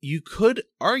day, you could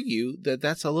argue that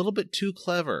that's a little bit too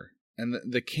clever. And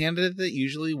the candidate that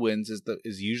usually wins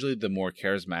is usually the more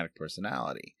charismatic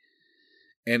personality.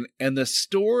 And the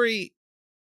story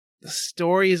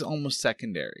is almost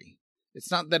secondary. It's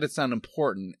not that it's not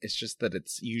important, it's just that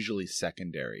it's usually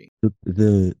secondary.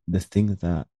 The thing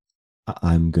that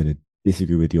I'm going to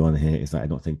disagree with you on here is that I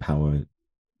don't think power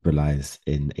relies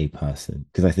in a person,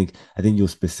 because I think you're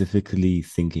specifically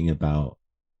thinking about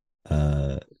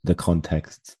the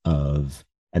context of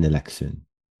an election,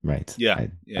 right?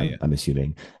 I'm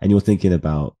assuming, and you're thinking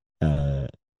about an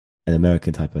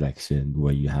American type election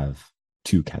where you have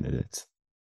two candidates.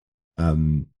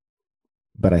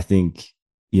 But I think,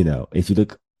 if you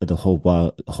look at the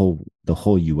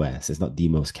whole US, it's not the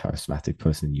most charismatic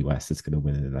person in the US that's going to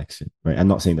win an election, right? I'm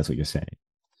not saying that's what you're saying,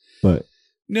 but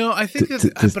no, I think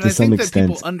that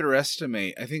people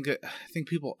underestimate. I think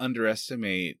people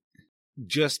underestimate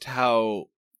just how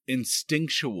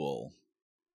instinctual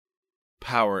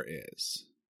power is.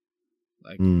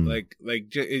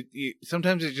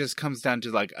 Sometimes it just comes down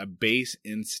to like a base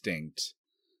instinct.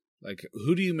 Like,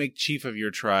 who do you make chief of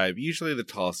your tribe? Usually the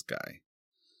tallest guy.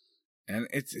 And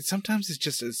sometimes it's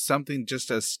just something just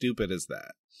as stupid as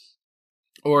that.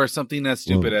 Or something as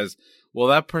stupid as, well,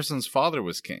 that person's father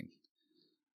was king.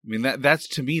 I mean, that's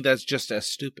to me, that's just as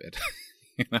stupid.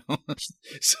 You know?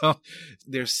 So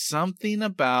there's something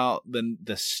about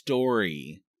the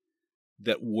story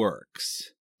that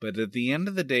works. But at the end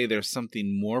of the day, there's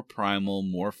something more primal,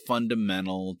 more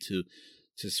fundamental to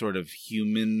sort of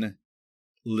human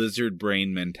lizard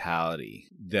brain mentality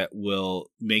that will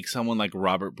make someone like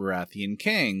Robert Baratheon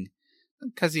king,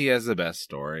 because he has the best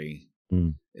story.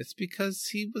 It's because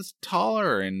he was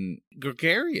taller and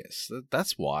gregarious.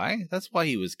 That's why. That's why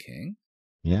he was king.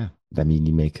 Yeah, I mean,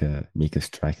 you make a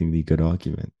strikingly good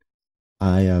argument.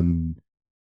 I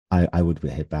would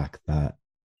hit back that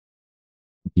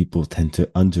people tend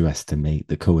to underestimate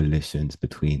the coalitions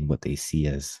between what they see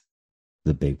as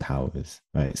the big powers,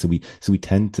 right? So we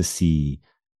tend to see,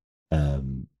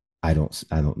 I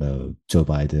don't know, Joe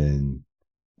Biden,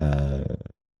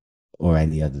 or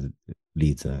any other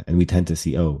leader, and we tend to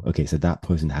see, oh, okay, so that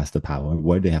person has the power.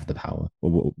 Why do they have the power?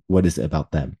 Or what is it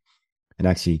about them? And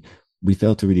actually, we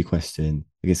fail to really question,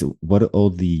 okay, so what are all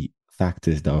the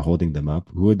factors that are holding them up?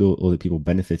 Who are all the people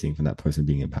benefiting from that person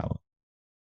being in power?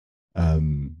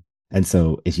 And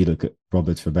so if you look at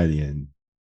Robert's Rebellion,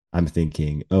 I'm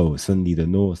thinking, oh, suddenly the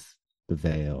North, the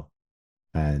Vale,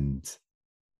 and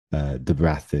the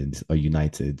Baratheons are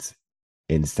united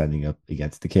in standing up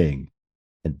against the king.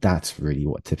 And that's really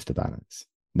what tips the balance,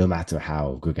 no matter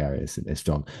how gregarious and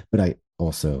strong. But I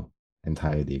also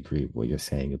entirely agree with what you're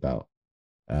saying about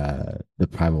the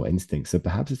primal instinct. So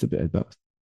perhaps it's a bit of both.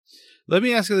 Let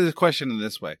me ask you this question in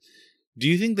this way. Do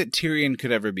you think that Tyrion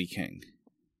could ever be king?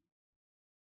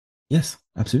 Yes,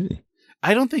 absolutely.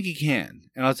 I don't think he can,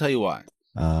 and I'll tell you why.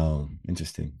 Oh,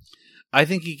 interesting. I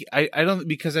think I don't,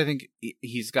 because I think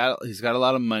he's got a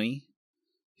lot of money.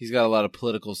 He's got a lot of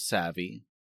political savvy.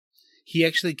 He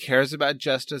actually cares about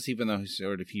justice, even though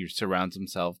he surrounds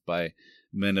himself by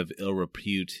men of ill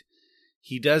repute.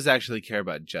 He does actually care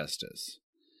about justice.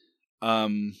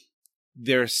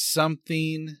 There's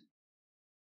something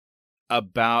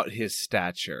about his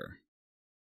stature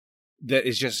that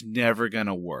is just never going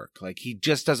to work. Like, he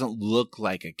just doesn't look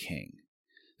like a king.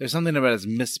 There's something about his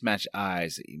mismatched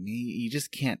eyes that you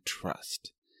just can't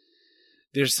trust.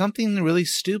 There's something really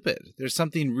stupid. There's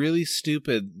something really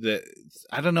stupid that,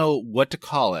 I don't know what to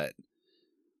call it,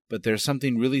 but there's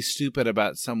something really stupid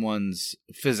about someone's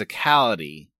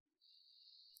physicality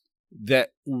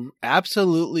that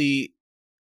absolutely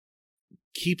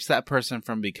keeps that person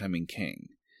from becoming king.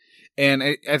 And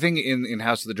I think in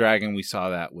House of the Dragon, we saw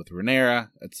that with Rhaenyra.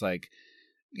 It's like,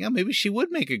 yeah, maybe she would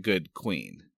make a good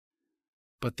queen.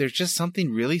 But there's just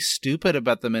something really stupid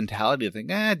about the mentality of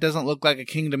thinking, it doesn't look like a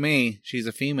king to me. She's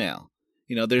a female.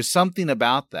 You know, there's something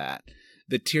about that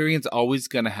Tyrion's always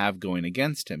going to have going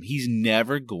against him. He's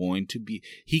never going to be,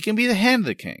 he can be the hand of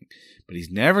the king, but he's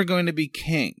never going to be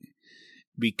king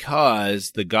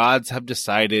because the gods have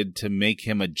decided to make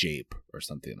him a jape or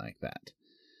something like that.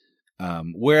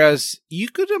 Whereas you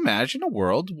could imagine a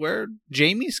world where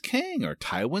Jaime's king or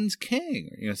Tywin's king,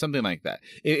 or, something like that.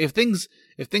 If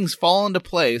things fall into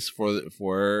place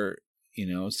for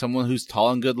someone who's tall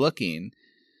and good looking,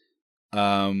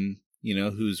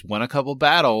 who's won a couple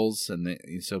battles, and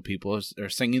so people are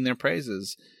singing their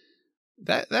praises,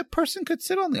 that person could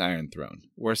sit on the Iron Throne,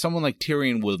 where someone like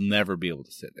Tyrion will never be able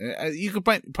to sit. You could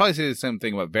probably say the same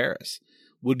thing about Varys.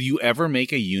 Would you ever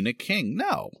make a eunuch king?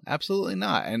 No, absolutely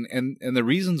not. And the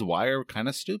reasons why are kind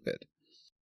of stupid.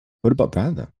 What about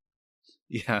Bran, though?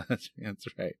 Yeah, that's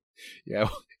right. Yeah.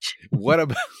 What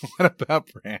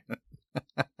about Bran?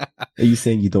 Are you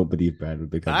saying you don't believe Bran would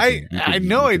become king? I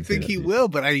know, I think he will,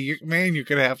 but you're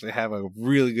gonna have to have a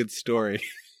really good story.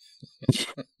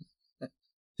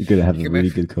 You're gonna have a really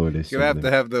good coalition. You're gonna have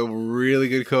to have the really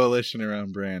good coalition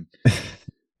around Bran.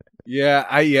 Yeah,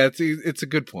 it's a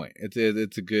good point.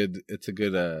 It's a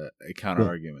good counter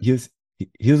argument.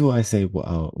 Here's what I say.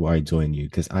 Why I join you,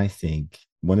 because I think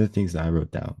one of the things that I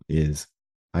wrote down is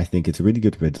I think it's a really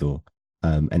good riddle,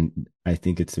 and I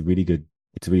think it's a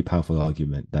really powerful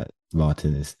argument that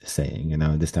Martin is saying, and I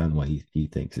understand why he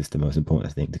thinks it's the most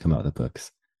important thing to come out of the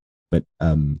books. But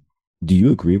do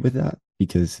you agree with that?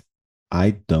 Because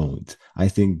I don't. I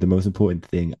think the most important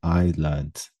thing I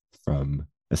learned from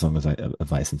A Song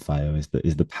of Ice and Fire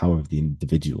is the power of the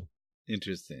individual.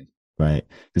 Interesting, right?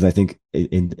 Because I think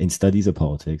in studies of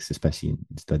politics, especially in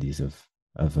studies of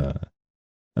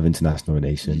of international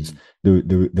relations.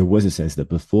 Mhm. There was a sense that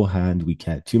beforehand we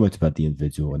cared too much about the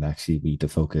individual, and actually we need to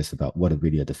focus about what are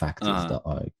really the factors Uh-huh. that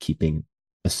are keeping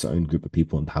a certain group of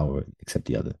people in power except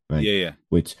the other, right? Yeah, yeah.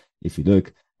 Which, if you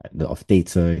look at a lot of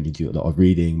data and you do a lot of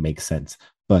reading, makes sense.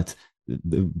 But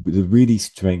the really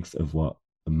strength of what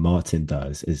Martin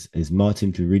does is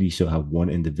Martin can really show how one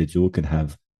individual can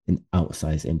have an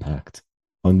outsized impact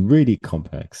on really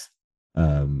complex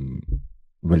um,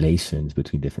 relations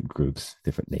between different groups,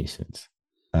 different nations.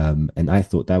 And I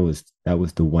thought that was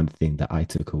the one thing that I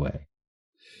took away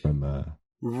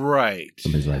Right.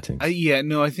 from his writings. Yeah,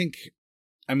 no, I think,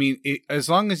 I mean, as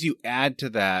long as you add to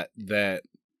that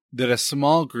a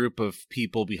small group of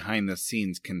people behind the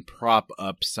scenes can prop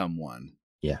up someone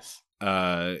Yes.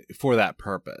 for that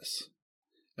purpose.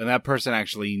 And that person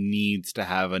actually needs to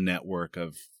have a network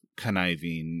of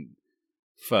conniving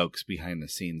folks behind the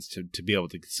scenes to be able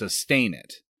to sustain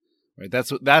it. Right?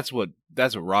 That's what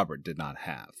Robert did not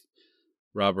have.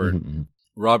 Robert Mm-hmm.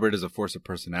 Robert is a force of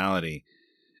personality,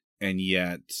 and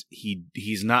yet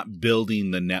he's not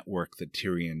building the network that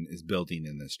Tyrion is building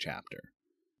in this chapter.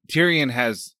 Tyrion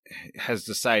has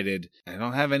decided, I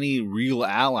don't have any real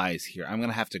allies here. I'm going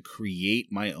to have to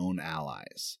create my own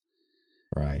allies.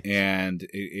 Right. And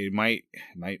it might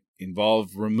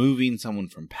involve removing someone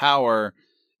from power.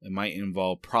 It might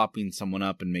involve propping someone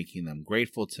up and making them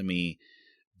grateful to me.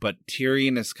 But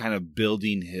Tyrion is kind of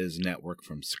building his network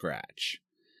from scratch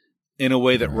in a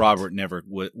way that Robert never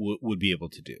would be able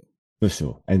to do. For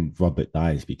sure. And Robert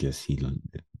dies because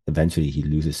eventually he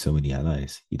loses so many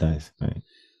allies. He dies, right?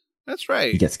 That's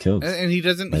right. He gets killed. And he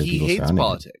doesn't, he hates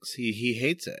politics. He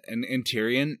hates it. And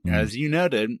Tyrion, as you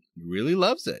noted, really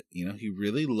loves it. You know, he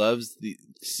really loves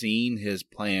seeing his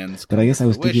plans. But I guess I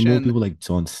was thinking more people like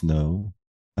Jon Snow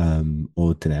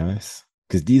or Daenerys,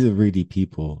 because these are really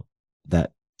people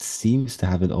that seems to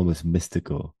have an almost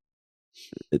mystical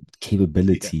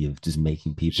capability of just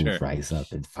making people rise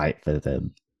up and fight for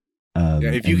them.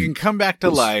 If you can come back to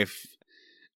life,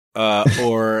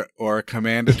 or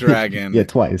command a dragon,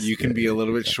 twice, you can be a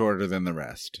little bit shorter than the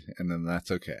rest, and then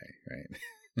that's okay,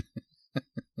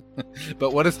 right?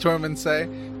 But what does Tormund say?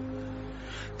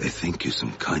 They think you're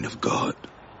some kind of god,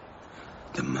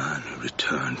 the man who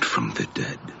returned from the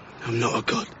dead. I'm not a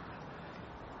god.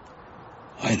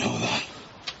 I know that.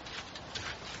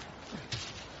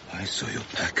 I saw your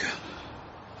pecker.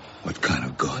 What kind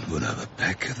of god would have a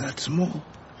pecker that small?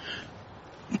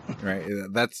 Right,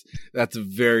 that's a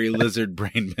very lizard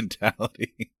brain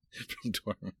mentality from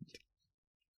Tormund.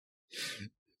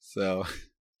 So,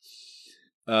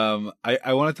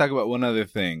 I want to talk about one other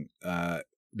thing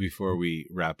before we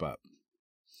wrap up.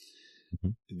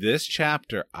 Mm-hmm. This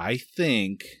chapter, I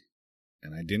think,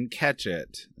 and I didn't catch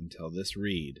it until this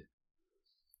read,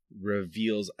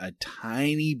 reveals a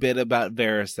tiny bit about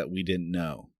Varys that we didn't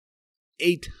know.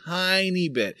 A tiny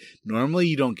bit. Normally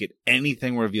you don't get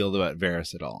anything revealed about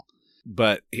Varys at all.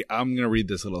 But I'm going to read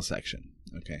this little section.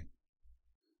 Okay.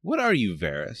 What are you,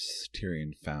 Varys?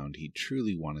 Tyrion found he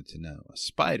truly wanted to know. A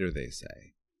spider, they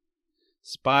say.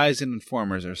 Spies and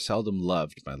informers are seldom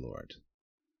loved, my lord.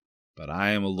 But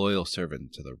I am a loyal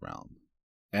servant to the realm.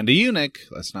 And a eunuch,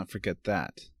 let's not forget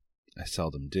that. I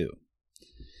seldom do.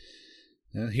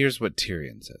 Now here's what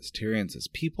Tyrion says. Tyrion says,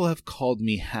 people have called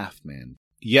me half-man.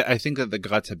 Yet I think that the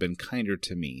gods have been kinder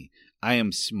to me. I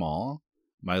am small,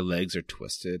 my legs are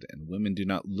twisted, and women do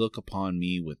not look upon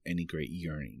me with any great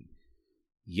yearning.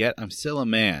 Yet I'm still a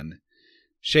man.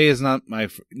 Shay is not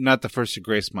the first to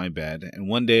grace my bed, and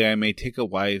one day I may take a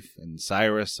wife and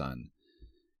sire a son.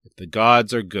 If the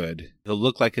gods are good, he'll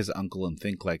look like his uncle and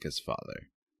think like his father.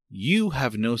 You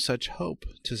have no such hope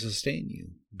to sustain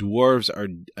you. Dwarves are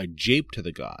a jape to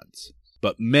the gods,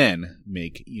 but men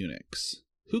make eunuchs.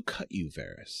 Who cut you,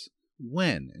 Varys?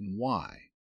 When and why?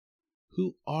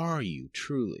 Who are you,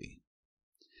 truly?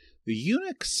 The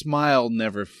eunuch's smile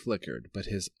never flickered, but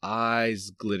his eyes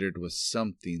glittered with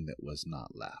something that was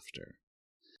not laughter.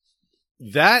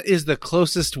 That is the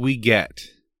closest we get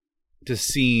to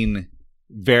seeing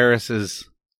Varys's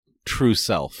true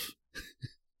self.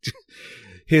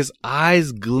 His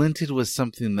eyes glinted with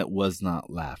something that was not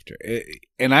laughter.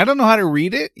 And I don't know how to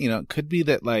read it. You know, it could be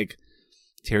that, like,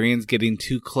 Tyrion's getting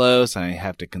too close and I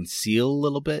have to conceal a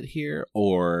little bit here,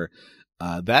 or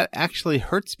that actually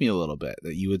hurts me a little bit,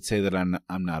 that you would say that I'm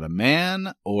not a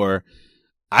man, or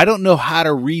I don't know how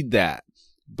to read that.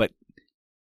 But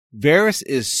Varys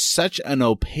is such an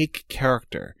opaque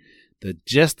character that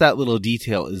just that little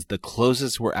detail is the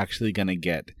closest we're actually going to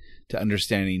get to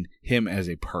understanding him as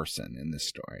a person in this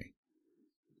story.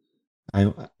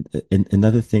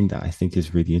 Another thing that I think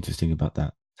is really interesting about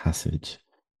that passage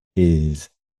is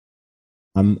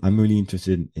I'm really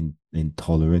interested in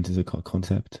tolerance as a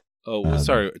concept. Oh, Um,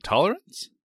 sorry, tolerance?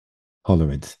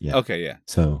 Tolerance, yeah. Okay, yeah.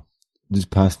 So just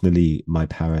personally, my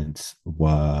parents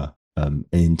were an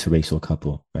interracial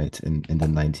couple, right, in the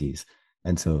 90s.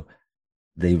 And so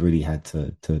they really had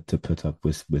to put up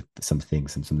with some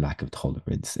things and some lack of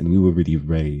tolerance. And we were really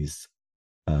raised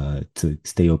to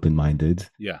stay open-minded.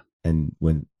 Yeah. And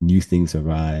when new things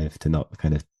arrive, to not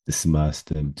kind of dismiss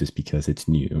them just because it's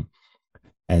new.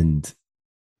 And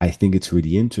I think it's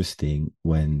really interesting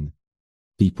when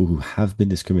people who have been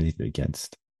discriminated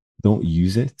against don't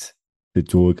use it to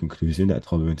draw a conclusion that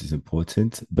tolerance is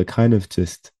important, but kind of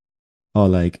just are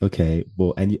like, okay,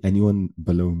 well, anyone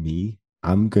below me,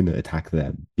 I'm gonna attack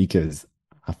them because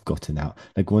I've gotten out.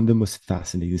 Like one of the most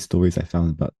fascinating stories I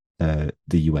found about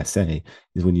the USA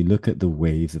is when you look at the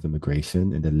waves of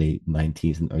immigration in the late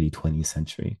 19th and early 20th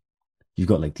century. You've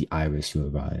got like the Irish who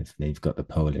arrive, then you've got the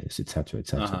Polish, etc.,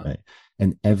 Uh-huh. right?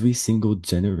 And every single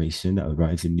generation that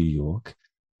arrives in New York,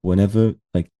 whenever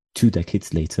like 2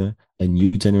 decades later, a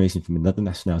new generation from another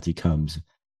nationality comes,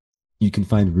 you can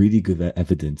find really good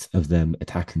evidence of them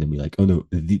attacking them. You're like, oh no,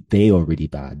 they are really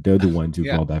bad. They're the ones who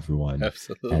Yeah, rob everyone, and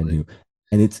absolutely. who,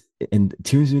 and it's and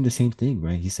Tyrion's doing the same thing,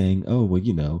 right? He's saying, oh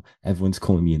well, everyone's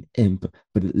calling me an imp,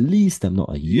 but at least I'm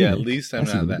not a Yeah, at eunuch. least I'm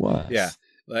That's not even that. Yeah.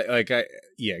 worse.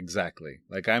 Yeah, exactly.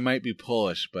 Like I might be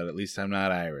Polish, but at least I'm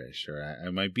not Irish, or I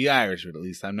might be Irish, but at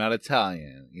least I'm not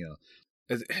Italian.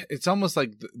 It's almost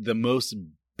like the most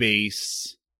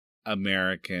base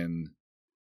American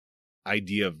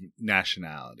idea of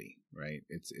nationality, right?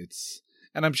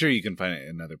 And I'm sure you can find it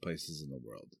in other places in the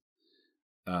world.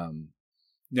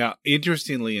 Now,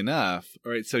 interestingly enough,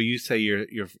 all right. So you say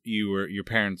your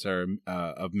parents are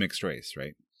of mixed race,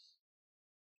 right?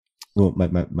 Well,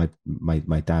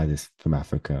 my dad is from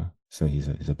Africa, so he's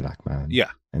a black man,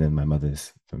 Yeah. and then my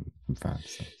mother's from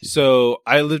France. So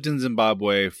I lived in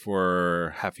Zimbabwe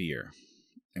for half a year,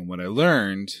 and what I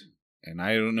learned, and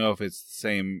I don't know if it's the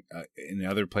same in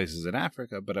other places in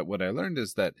Africa, but what I learned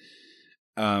is that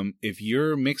if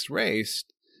you're mixed race,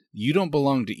 you don't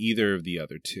belong to either of the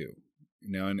other two.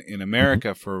 In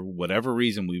America, for whatever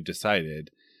reason, we've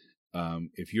decided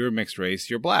if you're mixed race,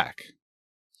 you're black.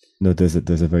 No, there's a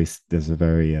very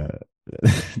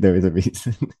there is a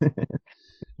reason.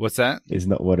 What's that? It's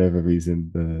not whatever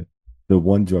reason the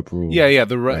one drop rule. Yeah,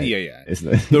 right? yeah. It's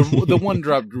not... the one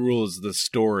drop rule is the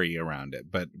story around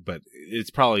it, but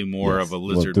it's probably more yes. of a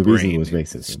lizard the brain, reason was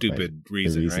racism, stupid right?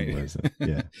 reason, the reason right? was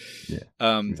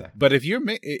yeah. Exactly. But if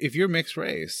you're mixed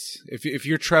race, if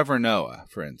you're Trevor Noah,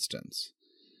 for instance,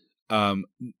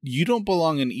 you don't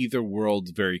belong in either world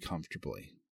very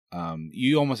comfortably.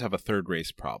 You almost have a third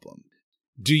race problem.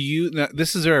 Do you? Now,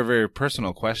 this is a very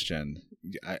personal question.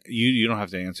 You don't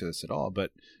have to answer this at all,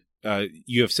 but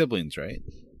you have siblings, right?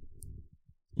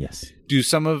 Yes. Do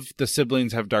some of the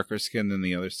siblings have darker skin than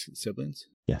the other siblings?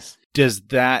 Yes. Does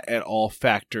that at all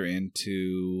factor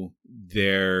into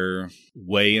their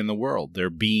way in the world, their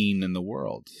being in the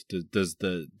world? Does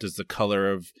the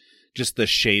color of just the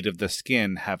shade of the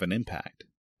skin have an impact?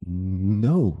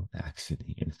 No,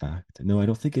 actually, in fact, no, I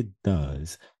don't think it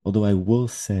does. Although I will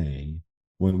say,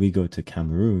 when we go to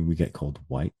Cameroon, we get called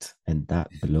white, and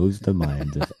that blows the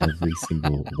mind of every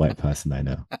single white person I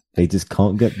know. They just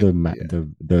can't get the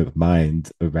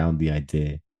mind around the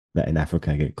idea that in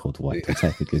Africa I get called white, which I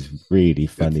think is really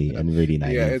funny and really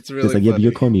naive. Yeah, it's really like, yeah, but funny.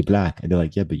 you're calling me black, and they're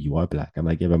like, yeah, but you are black. I'm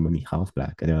like, yeah, but I'm only half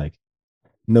black, and they're like,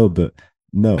 no, but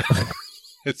no.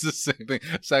 It's the same thing.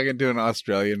 Second to an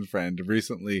Australian friend.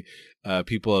 Recently,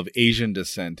 people of Asian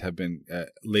descent have been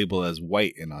labeled as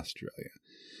white in Australia.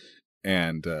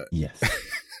 And yes,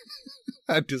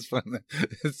 I just find that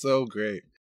it's so great.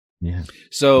 Yeah.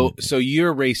 So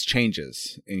your race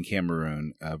changes in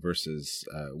Cameroon versus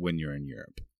when you're in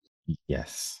Europe.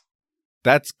 Yes.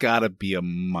 That's gotta be a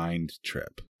mind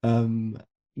trip.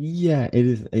 Yeah, it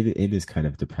is. It is kind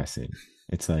of depressing.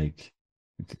 It's like,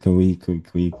 can we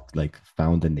like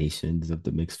found the nations of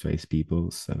the mixed race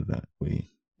people so that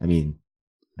I mean,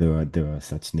 there are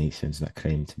such nations that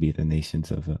claim to be the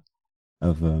nations of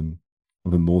a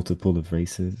multiple of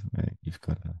races, right? You've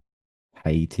got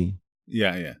Haiti.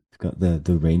 Yeah. You've got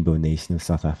the Rainbow Nation of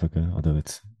South Africa, although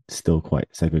it's still quite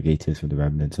segregated from the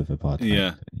remnants of apartheid.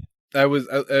 Yeah.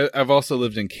 I've also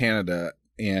lived in Canada,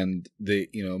 and the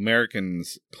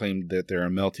Americans claimed that they're a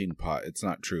melting pot. It's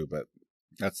not true, but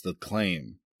that's the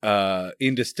claim.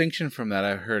 In distinction from that,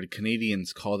 I heard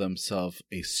Canadians call themselves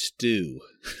a stew.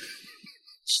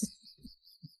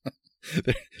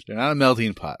 They're not a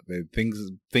melting pot.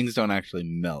 Things don't actually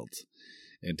melt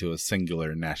into a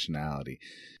singular nationality.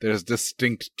 There's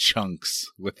distinct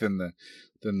chunks within the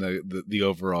than the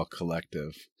overall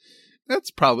collective.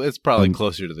 It's probably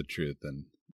closer to the truth than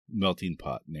melting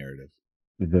pot narrative.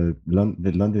 The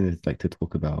Londoners like to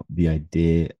talk about the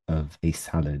idea of a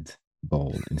salad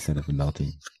bowl instead of a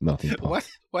melting pot.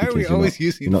 Why are we always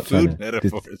using food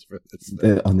metaphors for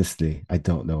this? Honestly, I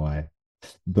don't know why.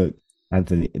 But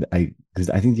Anthony,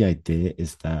 because I think the idea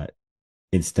is that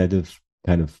instead of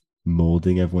kind of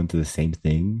molding everyone to the same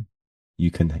thing,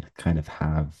 you can kind of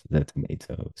have the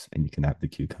tomatoes and you can have the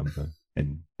cucumber.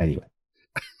 And anyway,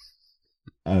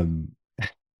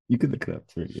 you can look it up.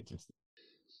 It's really interesting.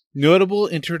 Notable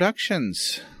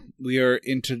introductions. We are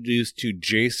introduced to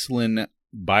Jacelyn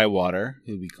Bywater,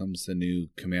 who becomes the new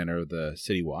commander of the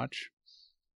City Watch.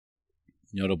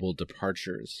 Notable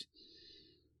departures.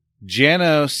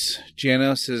 Janos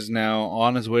is now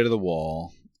on his way to the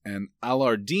wall, and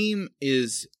Al-Ardim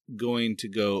is going to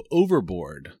go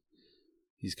overboard.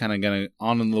 He's kind of going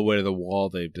on the way to the wall.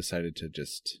 They've decided to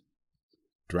just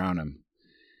drown him.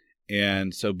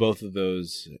 And so both of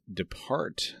those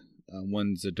depart.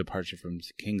 One's a departure from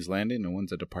King's Landing, and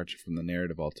one's a departure from the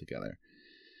narrative altogether.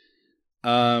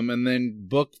 And then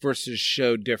book versus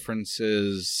show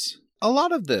differences. A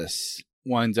lot of this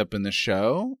winds up in the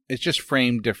show. It's just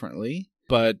framed differently.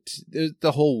 But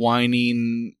the whole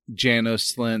whining,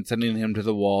 Janos Slynt, sending him to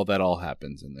the wall, that all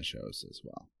happens in the shows as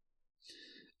well.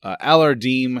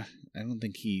 Al-Ardim, I don't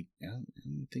think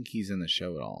he's in the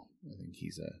show at all. I think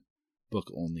he's a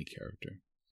book-only character.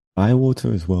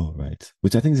 Bywater as well, right?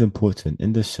 Which I think is important.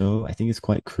 In the show, I think it's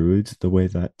quite crude, the way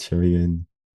that Tyrion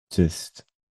just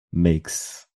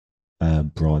makes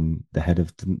Bronn the head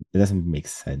of the... It doesn't make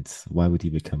sense. Why would he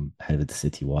become head of the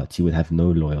City Watch? He would have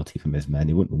no loyalty from his men.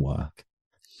 It wouldn't work.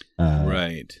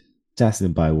 Right.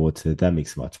 Jacelyn Bywater, that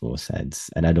makes much more sense.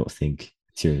 And I don't think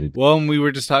Tyrion... Well, and we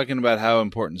were just talking about how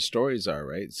important stories are,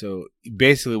 right? So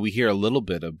basically we hear a little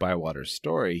bit of Bywater's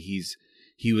story. He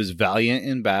was valiant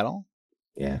in battle.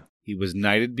 Yeah. He was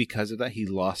knighted because of that. He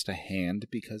lost a hand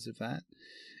because of that.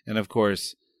 And of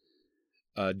course,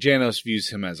 Janos views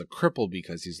him as a cripple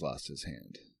because he's lost his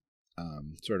hand.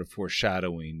 Sort of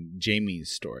foreshadowing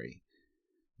Jaime's story.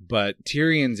 But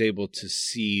Tyrion's able to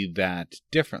see that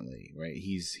differently, right?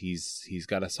 He's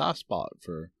got a soft spot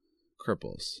for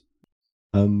cripples.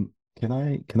 Can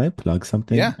I plug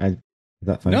something? Yeah. Is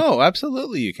that fine? No,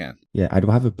 absolutely you can. Yeah, I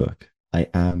don't have a book. I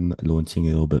am launching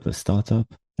a little bit of a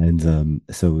startup. And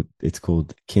so it's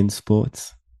called Kin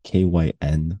Sports,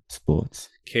 KYN Sports.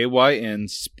 KYN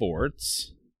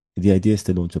Sports. The idea is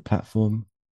to launch a platform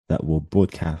that will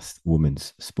broadcast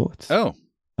women's sports. Oh.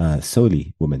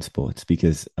 Solely women's sports,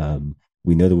 because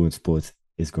we know the women's sports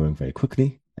is growing very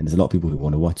quickly, and there's a lot of people who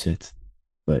want to watch it,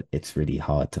 but it's really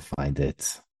hard to find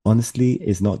it. Honestly,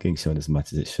 it's not getting shown as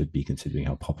much as it should be, considering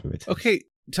how popular it is. Okay,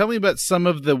 tell me about some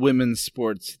of the women's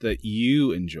sports that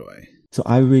you enjoy. So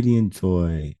I really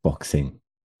enjoy boxing.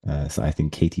 So I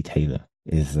think Katie Taylor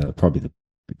is probably the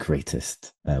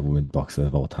greatest woman boxer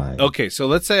of all time. Okay, so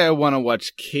let's say I want to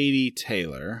watch Katie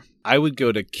Taylor. I would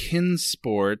go to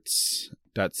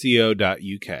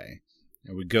kinsports.co.uk. I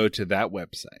would go to that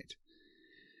website.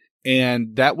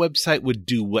 And that website would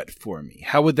do what for me?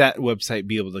 How would that website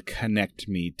be able to connect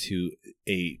me to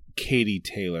a Katie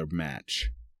Taylor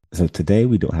match? So today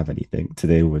we don't have anything.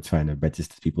 Today we're trying to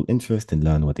register people's interest and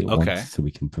learn what they want, so we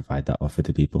can provide that offer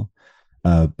to people.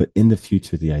 But in the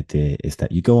future, the idea is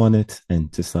that you go on it,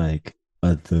 and just like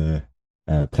other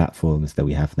platforms that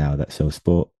we have now that show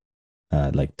sport,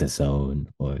 like DAZN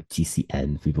or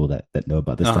GCN, people that know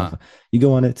about this stuff, you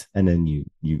go on it, and then you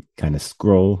kind of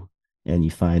scroll, and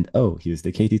you find, oh, here's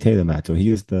the Katie Taylor match, or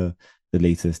here's the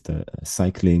latest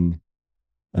cycling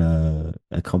a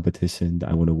competition that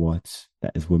I want to watch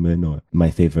that is women, or my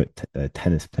favorite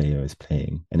tennis player is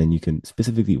playing, and then you can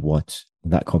specifically watch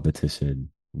that competition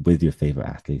with your favorite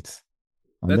athletes.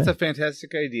 That's a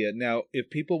fantastic idea. Now, if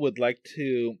people would like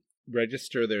to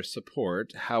register their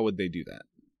support, how would they do that?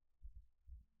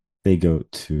 They go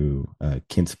to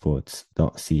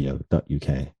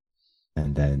kinsports.co.uk,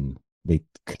 and then they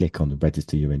click on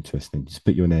register your interest, and just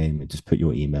put your name and just put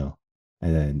your email.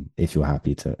 And then if you're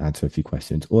happy to answer a few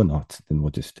questions or not, then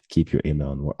we'll just keep your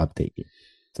email and we'll update you,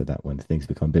 so that when things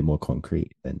become a bit more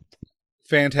concrete, then...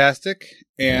 Fantastic.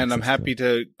 And I'm happy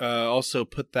to also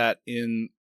put that in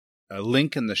a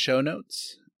link in the show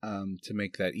notes to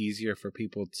make that easier for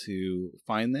people to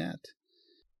find that.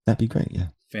 That'd be great, yeah.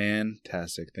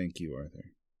 Fantastic. Thank you,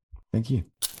 Arthur. Thank you.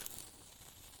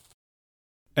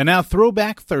 And now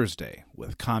Throwback Thursday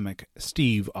with comic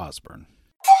Steve Osborne.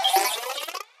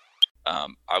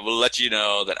 I will let you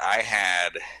know that I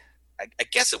had, I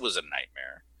guess it was a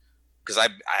nightmare, because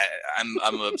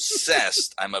I'm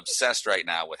obsessed. I'm obsessed right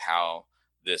now with how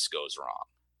this goes wrong.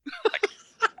 Like,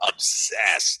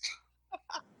 obsessed.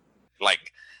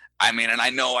 Like, I mean, and I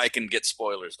know I can get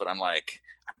spoilers, but I'm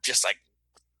just like,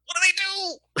 what do they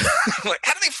do? Like,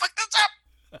 how do they fuck this up?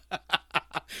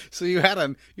 So you had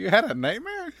a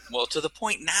nightmare? Well, to the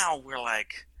point now we're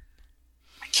like,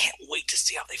 I can't wait to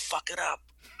see how they fuck it up.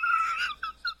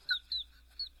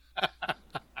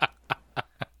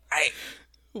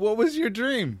 What was your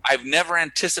dream? I've never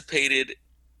anticipated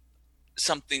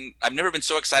something. I've never been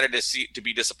so excited to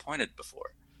be disappointed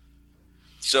before.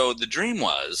 So the dream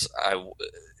was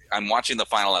I'm watching the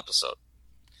final episode,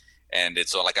 and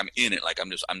it's like I'm in it, like I'm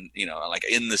like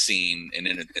in the scene and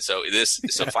in it. So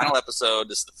final episode.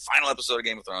 This is the final episode of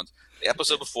Game of Thrones. The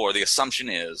episode before, the assumption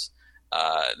is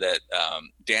that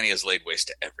Dany has laid waste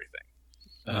to everything.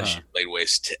 She laid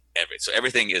waste to everything. So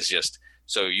everything is just.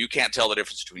 So you can't tell the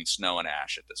difference between snow and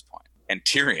ash at this point. And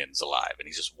Tyrion's alive, and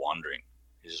he's just wandering.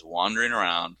 He's just wandering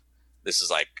around. This is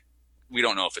like, we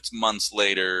don't know if it's months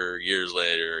later, years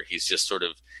later. He's just sort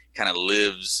of kind of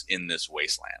lives in this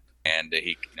wasteland. And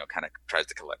he kind of tries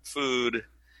to collect food.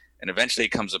 And eventually he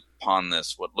comes upon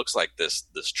this, what looks like this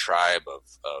tribe of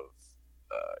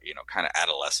kind of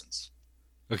adolescents.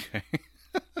 Okay.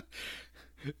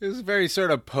 It was very sort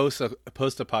of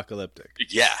post-apocalyptic.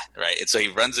 Yeah, right. And so he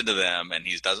runs into them, and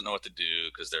he doesn't know what to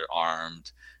do because they're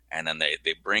armed. And then they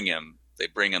bring him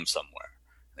somewhere.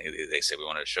 They say, we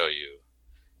want to show you.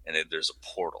 And there's a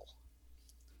portal.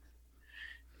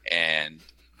 And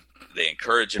they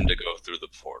encourage him to go through the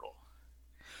portal.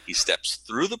 He steps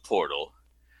through the portal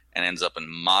and ends up in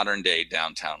modern-day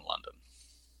downtown London.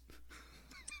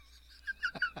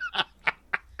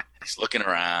 He's looking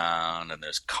around, and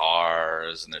there's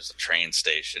cars, and there's a train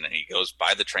station, and he goes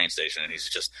by the train station, and he's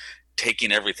just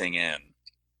taking everything in,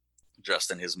 dressed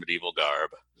in his medieval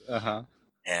garb. Uh-huh.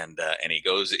 And he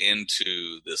goes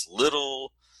into this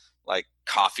little, like,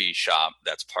 coffee shop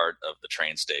that's part of the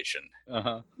train station.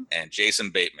 Uh-huh. And Jason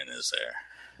Bateman is there.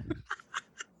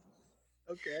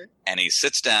 Okay. And he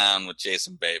sits down with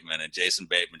Jason Bateman, and Jason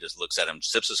Bateman just looks at him,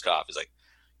 sips his coffee. He's like,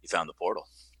 you found the portal.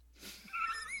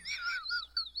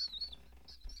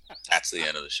 That's the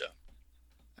end of the show.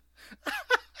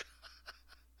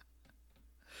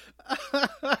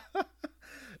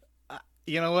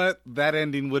 You know what? That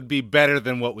ending would be better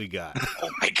than what we got. Oh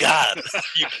my God. Are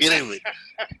you kidding me?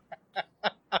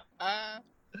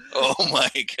 Oh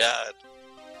my God.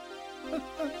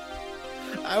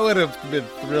 I would have been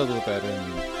thrilled with that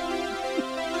ending.